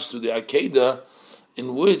regards to the Akedah,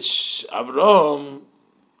 in which Abraham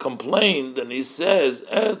complained, and he says,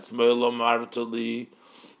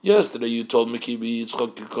 yesterday you told me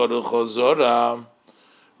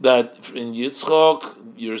that in Yitzchak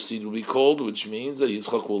your seed will be called, which means that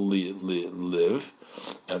Yitzchak will live,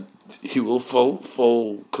 and he will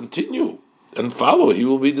continue and follow. He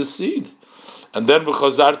will be the seed. And then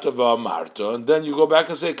and then you go back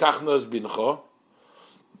and say, Kachnas bincho,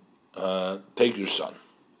 take your son.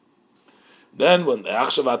 Then when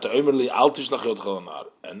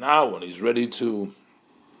and now when he's ready to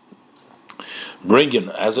bring in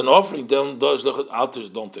as an offering, then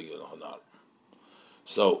don't take it.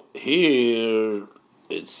 So here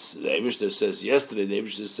it's the Eibishter says yesterday. The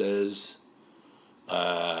Eibishter says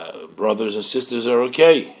brothers and sisters are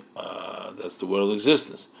okay. That's the world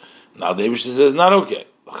existence. Now the Eibishter says not okay.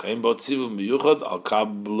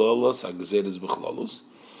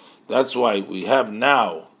 That's why we have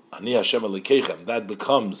now Ani Hashem Elokeichem. That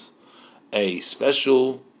becomes a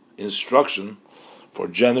special instruction for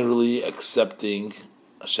generally accepting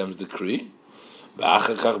Hashem's decree.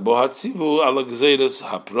 And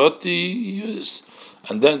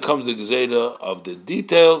then comes the gzeira of the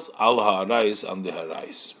details, al ha'arais and the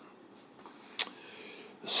harais.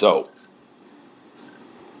 So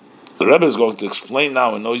the Rebbe is going to explain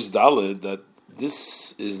now in Ois Daled that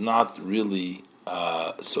this is not really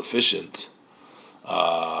sufficient.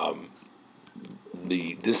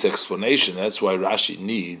 This explanation, that's why Rashi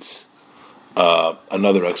needs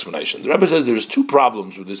another explanation. The Rebbe says there's two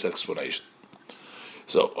problems with this explanation.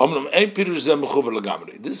 So,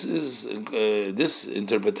 this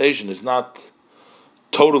interpretation is not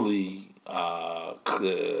totally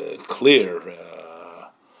clear,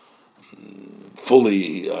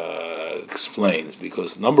 fully explained,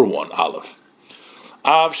 because number one, Aleph,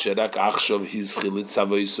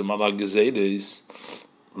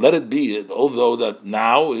 let it be, although that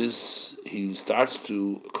now he starts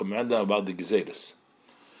to command them about the Gezeiras.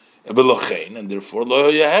 And therefore,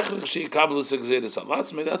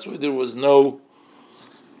 that's why there was no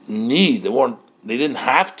need. They didn't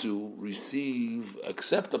have to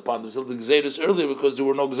accept upon themselves the Gezeiras earlier because there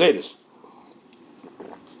were no Gezeiras.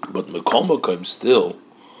 But Mekol Makom still,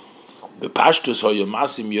 the Pashtus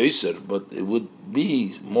Hoyamasim Yoser, but it would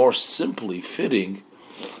be more simply fitting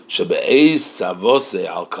Shebe'ez Savose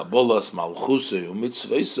al Kabbalas Malchuse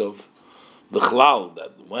Umitzvesov B'chlal,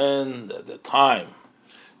 that when at the time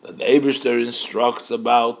that the Eibishter instructs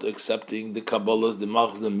about accepting the Kabbalahs, the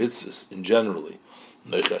Malchus, the mitzvahs in generally.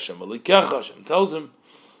 Hashem tells him.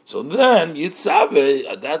 So then Yitzaveh,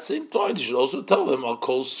 at that same point, he should also tell him, I'll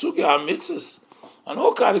call Sugya mitzvahs, on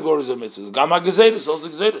all categories of mitzvahs. Gama Gezeris, also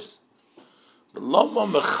Gezeris.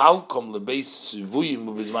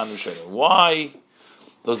 Why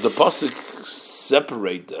does the pasuk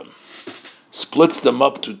separate them? Splits them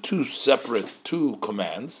up to two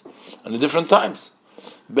commands and at different times.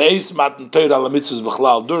 Beis Matan Torah la mitzvahs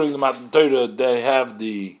b'chlal. During the Matan Torah, they have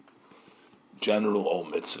the general all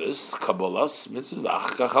mitzvahs, kabbalas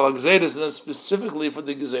mitzvahs, and then specifically for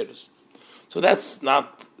the gezeres. So that's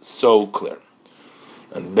not so clear.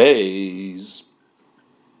 And Beis,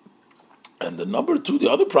 and the number two, the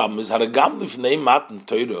other problem is haragam lifnei Matan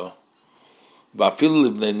Torah ba'afil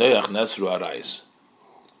libnei Noach nesru arayis.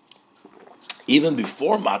 Even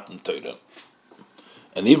before Matan Torah,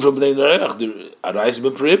 and even from Bnei Noach, the arayis has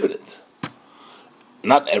been prohibited.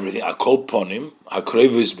 Not everything. Akol ponim,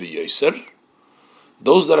 akrevis b'yoser.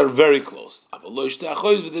 Those that are very close.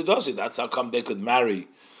 That's how come they could marry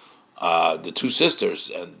the two sisters,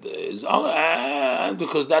 and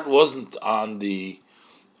because that wasn't on the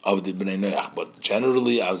of the Bnei Noach, but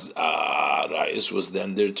generally as arayis was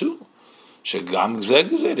then there too.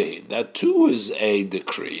 That too is a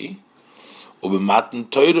decree. And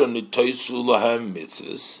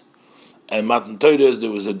And Matan Torah, there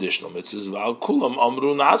was additional mitzvahs. Al kulam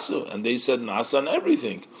amru nasa, and they said nasa on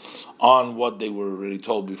everything, on what they were already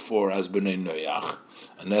told before as b'nei noyach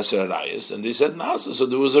and neser arayis, and they said nasa. So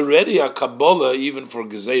there was already a kabbalah even for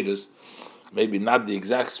gezeirus, maybe not the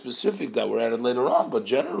exact specific that were added later on, but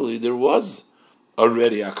generally there was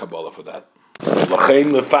already a kabbalah for that. That's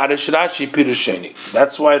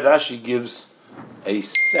why Rashi gives a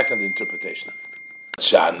second interpretation.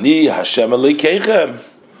 Shani Hashem Elokeichem.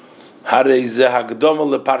 The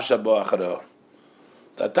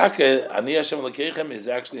Atake Ani Hashem Elokeichem is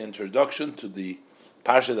actually an introduction to the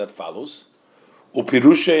parsha that follows.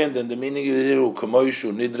 Upirushe, and then the meaning is here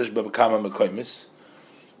Ukamoishu Nidresh Bebekama Mekoimis,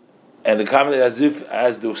 and the comment as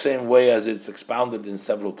the same way as it's expounded in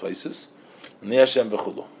several places. Ani Hashem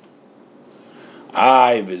Bechulu.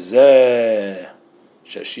 Ay v'zeh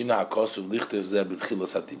shashina hakosuv lichter zeh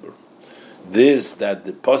b'tchilas hatibur. This that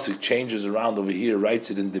the pasuk changes around over here, writes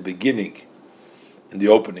it in the beginning, in the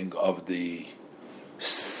opening of the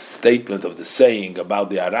statement of the saying about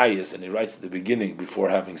the arayas, and he writes at the beginning before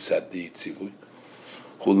having said the tzivui.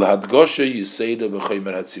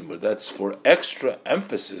 That's for extra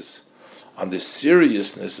emphasis on the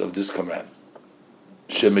seriousness of this command.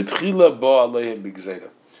 To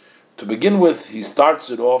begin with, he starts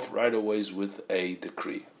it off right away with a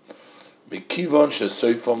decree. Since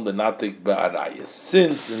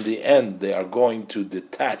in the end they are going to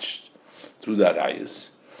detach through the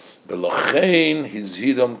arayas,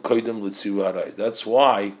 that's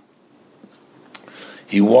why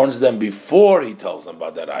he warns them before he tells them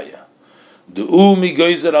about that ayah.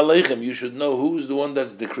 You should know who's the one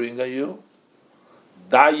that's decreeing on you.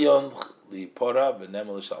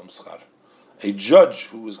 A judge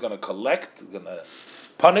who is going to collect, going to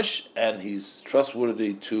punish, and he's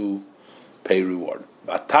trustworthy to pay reward.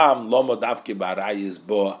 Why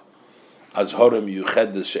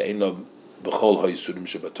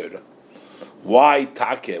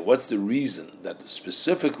take? What's the reason that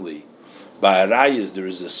specifically by arayas there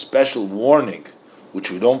is a special warning which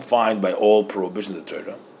we don't find by all prohibitions of the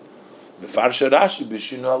Torah?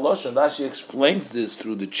 Rashi explains this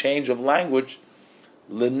through the change of language.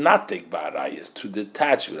 Lenatik ba'arayas, to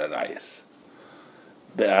detach with arayas.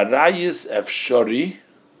 The arayas efshori,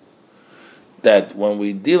 that when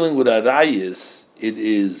we're dealing with arayas, it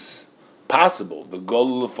is possible. The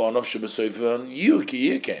gol lefon of shebesoifon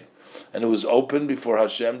yirken, and it was open before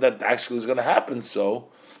Hashem that actually is going to happen. So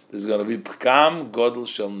there's going to be pekam godel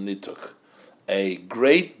shel nituk, a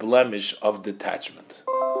great blemish of detachment.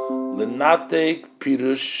 Lenatik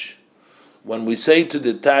pirush. When we say to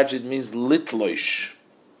detach, it means litloish,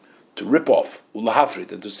 to rip off,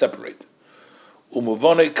 ulahafrit, and to separate.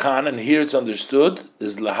 Umuvone kan, and here it's understood,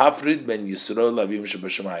 is lahafrit ben Yisrael lavim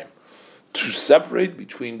shebashamayim, to separate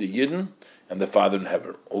between the Yidden and the Father in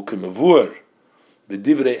heaven. Ukimavur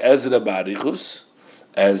b'divrei Ezra ba'arichus,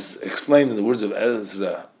 as explained in the words of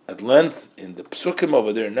Ezra at length in the psukim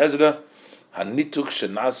over there in Ezra, hanituk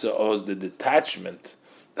shenasa oz, the detachment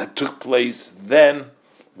that took place then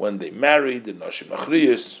when they married the Noshim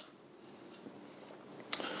Achriyas,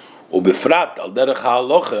 ubefrat al derech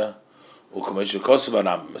ha'alocha, u'kamei shekosav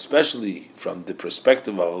Rambam, especially from the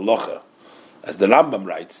perspective of halacha, as the Rambam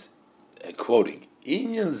writes, quoting,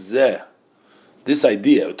 inyan zeh, this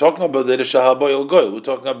idea, we're talking about the Rishah HaBoy Goy, we're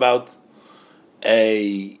talking about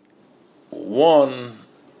a one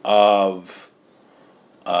of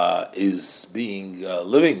is being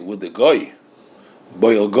living with the Goy,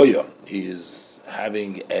 Boy Goya, he is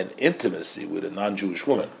having an intimacy with a non-Jewish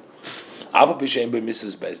woman.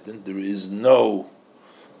 There is no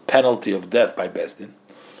penalty of death by Bezdin.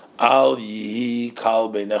 Al yihi kal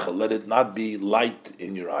beinecha, let it not be light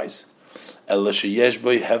in your eyes. There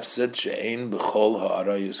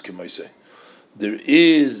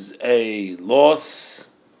is a loss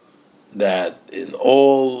that in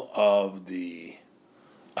all of the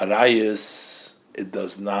arayas it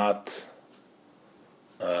does not.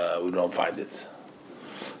 We don't find it.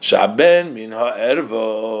 Shaben min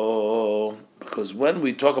ha'erva, because when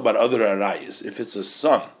we talk about other arayas, if it's a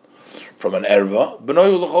son from an erva,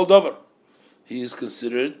 b'noyu l'chol davar, he is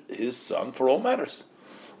considered his son for all matters.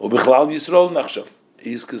 Ubichlal Yisrael nechshav,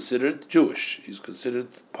 he is considered Jewish. He's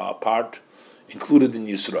considered part included in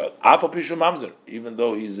Yisrael. Afa pishu mamzer, even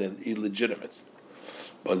though he's an illegitimate.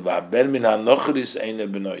 But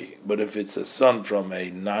if it's a son from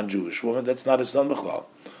a non-Jewish woman, that's not a son b'chlal.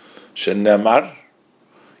 Shenemar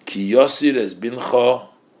ki yosir es bincho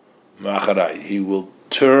ma'acharai, he will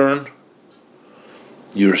turn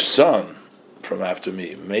your son from after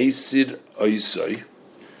me. Meisir oisoi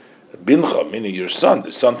bincha, meaning your son,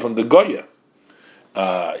 the son from the Goya.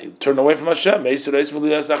 He turned away from Hashem. He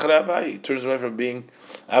turns away from being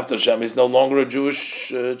after Hashem. He's no longer a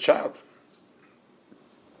Jewish child.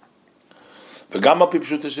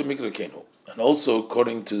 And also,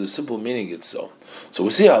 according to the simple meaning, it's so. So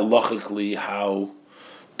we see halachically how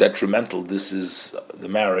detrimental this is, the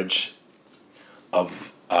marriage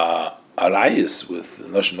of Arayis with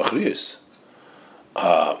Nosh Machriyus.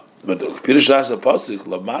 But the Pirish Rashi Pasuk,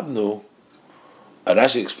 Lamadnu,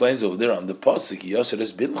 Rashi explains over there on the Pasuk,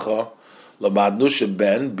 Yoseres Bincha, Lamadnu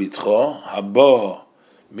Sheben Bitcha, Haba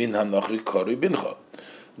Min HaNachri Kori Bincha.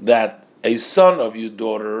 That a son of your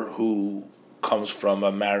daughter who comes from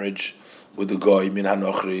a marriage with the goy Min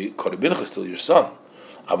HaNachri Kori Bincha, still your son.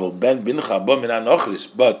 Aval Ben Bincha Haba Min HaNachris,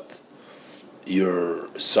 but your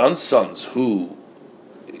son's sons who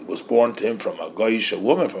was born to him from a goyish, a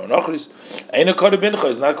woman, from an achris, ain't a kari bincha,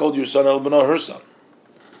 is not called your son el beno, her son.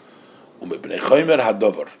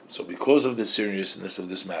 So because of the seriousness of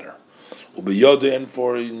this matter, and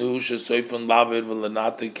for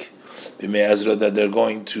that they're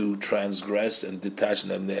going to transgress and detach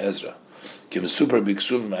them the Ezra. Super big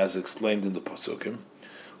suvim, as explained in the Pasukim.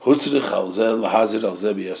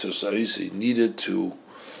 He needed to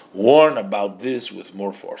warn about this with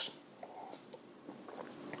more force.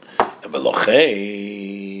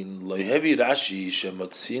 Rashi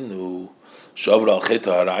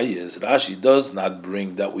does not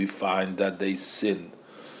bring that we find that they sinned,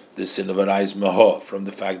 the sin of Arayis Maho, from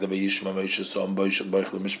the fact that Yishma Moshe saw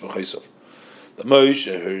the Moshe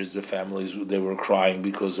hears the families, they were crying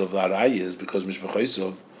because of Arayis, because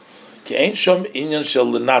Mishpachosov.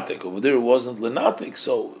 Over there it wasn't Lenatik,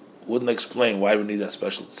 so wouldn't explain why we need that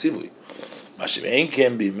special tzivui. Mashim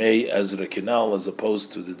can be May Ezra Kinal as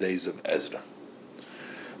opposed to the days of Ezra.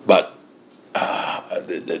 But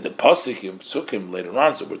the Pasikim took him later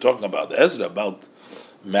on, so we're talking about Ezra, about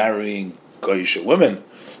marrying Goyish women,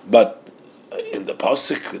 but in the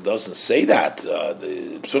Pasik it doesn't say that.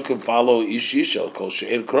 The Psukim follow Ish Yishel, Kol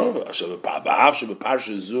She'er Krova, Ba'av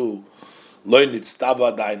She'beparsha Zu, Lo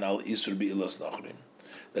Nitztava Dain Al Isur Bi'ilas Nachrim.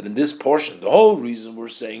 That in this portion, the whole reason we're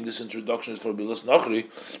saying this introduction is for Bilas Nachri,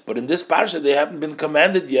 but in this parsha they haven't been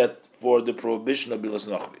commanded yet for the prohibition of Bilas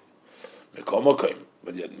Nachri.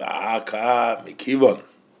 But yet Ma'achar,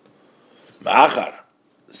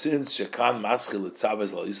 since Shekan Maschil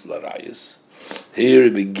Etzavez La'Isla Rayis, here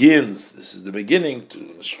it begins, this is the beginning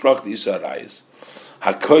to instruct the Isra Rayis,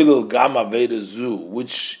 HaKoilel Gam Aveda Zu,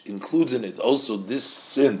 which includes in it also this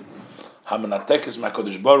sin, Hamanatekes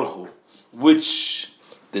MaKodesh Baruch Hu, which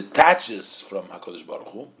detaches from HaKadosh Baruch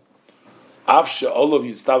Hu. Afshe Olav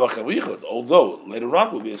Yitztavach Avichot, although later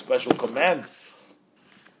on will be a special command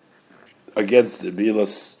against the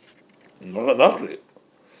Bilas Nachri.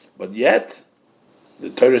 But yet, the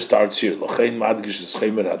Torah starts here. Lochein Madgish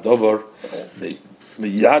Schemer Hadovar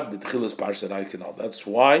Miyad B'Tchilas Parshat Kanal. That's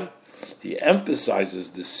why he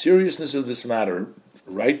emphasizes the seriousness of this matter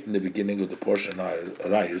right in the beginning of the portion of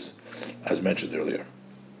Arayis, as mentioned earlier.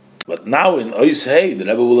 But now in Ois Hey, the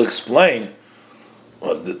Rebbe will explain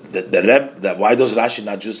that why does Rashi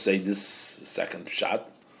not just say this second pshat?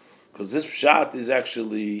 Because this pshat is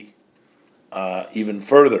actually even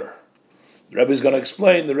further. The Rebbe is going to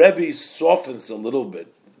explain. The Rebbe softens a little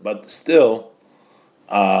bit, but still,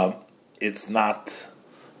 it's not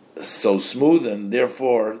so smooth, and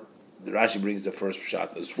therefore the Rashi brings the first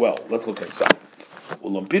pshat as well. Let's look inside.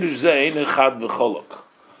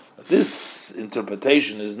 This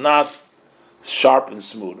interpretation is not sharp and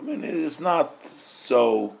smooth. I mean, it's not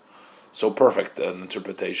so perfect an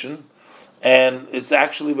interpretation, and it's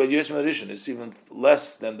actually by Yosem Addition. It's even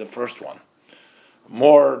less than the first one,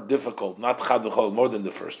 more difficult, not chad v'chol, more than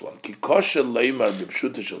the first one.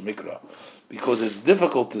 Because it's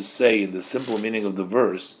difficult to say in the simple meaning of the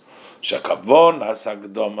verse that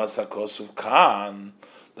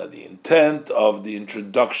the intent of the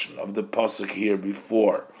introduction of the pasuk here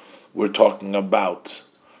before. We're talking about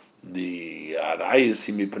the Arayis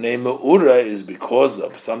Mipnei Me'ura is because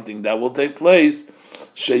of something that will take place,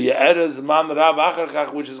 Sheye'erez Man Rab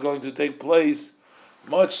Acharchach, which is going to take place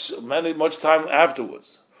much time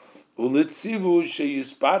afterwards. Ulitzivu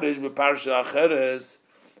Sheyisparish Beparsha Acheres,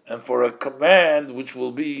 and for a command which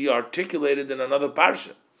will be articulated in another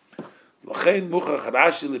parsha. L'chein Muchach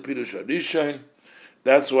Rashi Lepirush Harishon.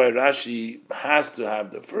 That's why Rashi has to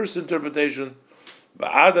have the first interpretation.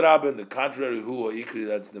 Ba'adrab, and the contrary, hu or ikri,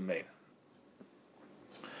 that's the main.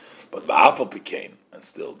 But ba'afal became, and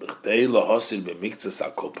still, b'chtei lahosir b'miktzas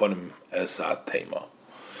akolponim esat tema,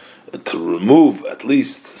 to remove at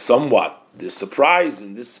least somewhat the surprise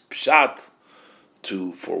in this pshat,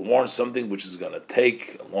 to forewarn something which is going to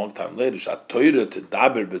take a long time later. Shat Torah to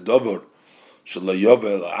daber bedover is that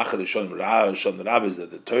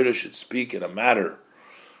the Torah should speak in a matter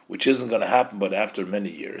which isn't going to happen but after many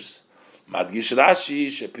years.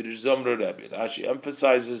 Rashi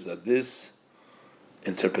emphasizes that this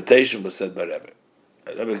interpretation was said by Rebbe.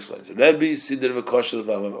 Rebbe explains.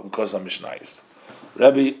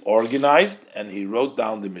 Rebbe organized and he wrote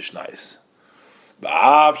down the Mishnais.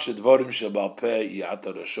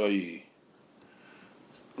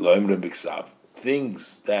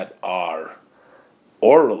 Things that are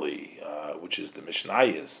orally, which is the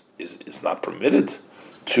Mishnayos, is not permitted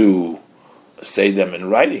to say them in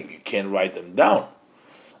writing. You can't write them down.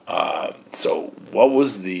 So what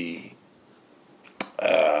was the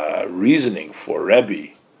reasoning for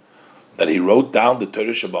Rebbe that he wrote down the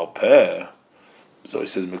Torah Shebal Peh? So he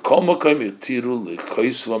says, they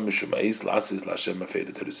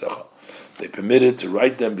permitted to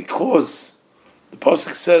write them because the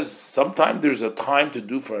Pasuk says sometimes there's a time to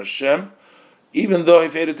do for Hashem, even though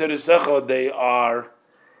they are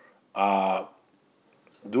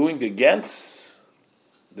doing against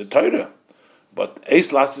the Torah. But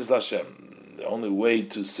Eis Lasis Hashem, the only way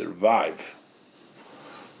to survive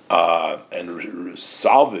and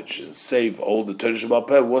salvage and save all the Torah Shebal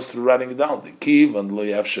Peh was through writing it down. The Kiv and Lo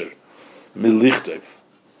Yafsher Milichtov.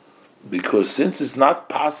 Because since it's not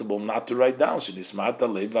possible not to write down, because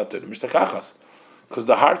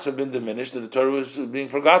the hearts have been diminished and the Torah was being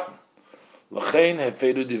forgotten. That's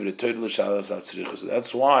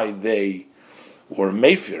why they were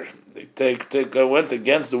meifir. They went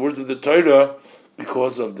against the words of the Torah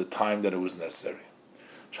because of the time that it was necessary.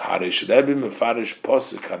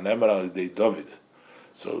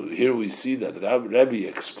 So here we see that Rebbe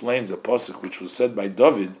explains a pasuk which was said by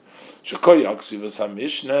David,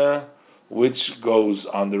 which goes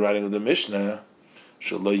on the writing of the Mishnah.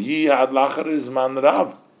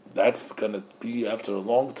 That's going to be after a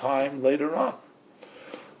long time later on.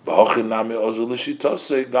 And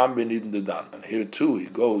here too he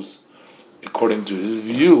goes, according to his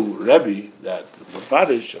view, Rebbe, that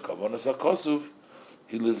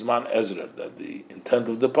Hilizman Ezra, that the intent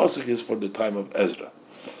of the pasuk is for the time of Ezra.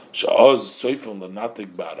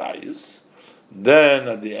 Then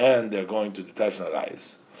at the end they're going to detach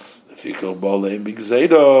Narayis.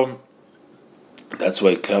 That's why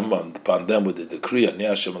it came upon them with the decree in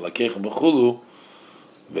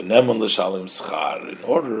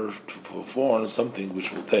order to perform something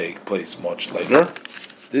which will take place much later.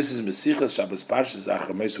 This is Mesichas Shabbos Parshas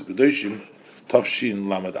Achar Meisu Kedoshim Tafshin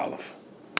Lamed Aleph.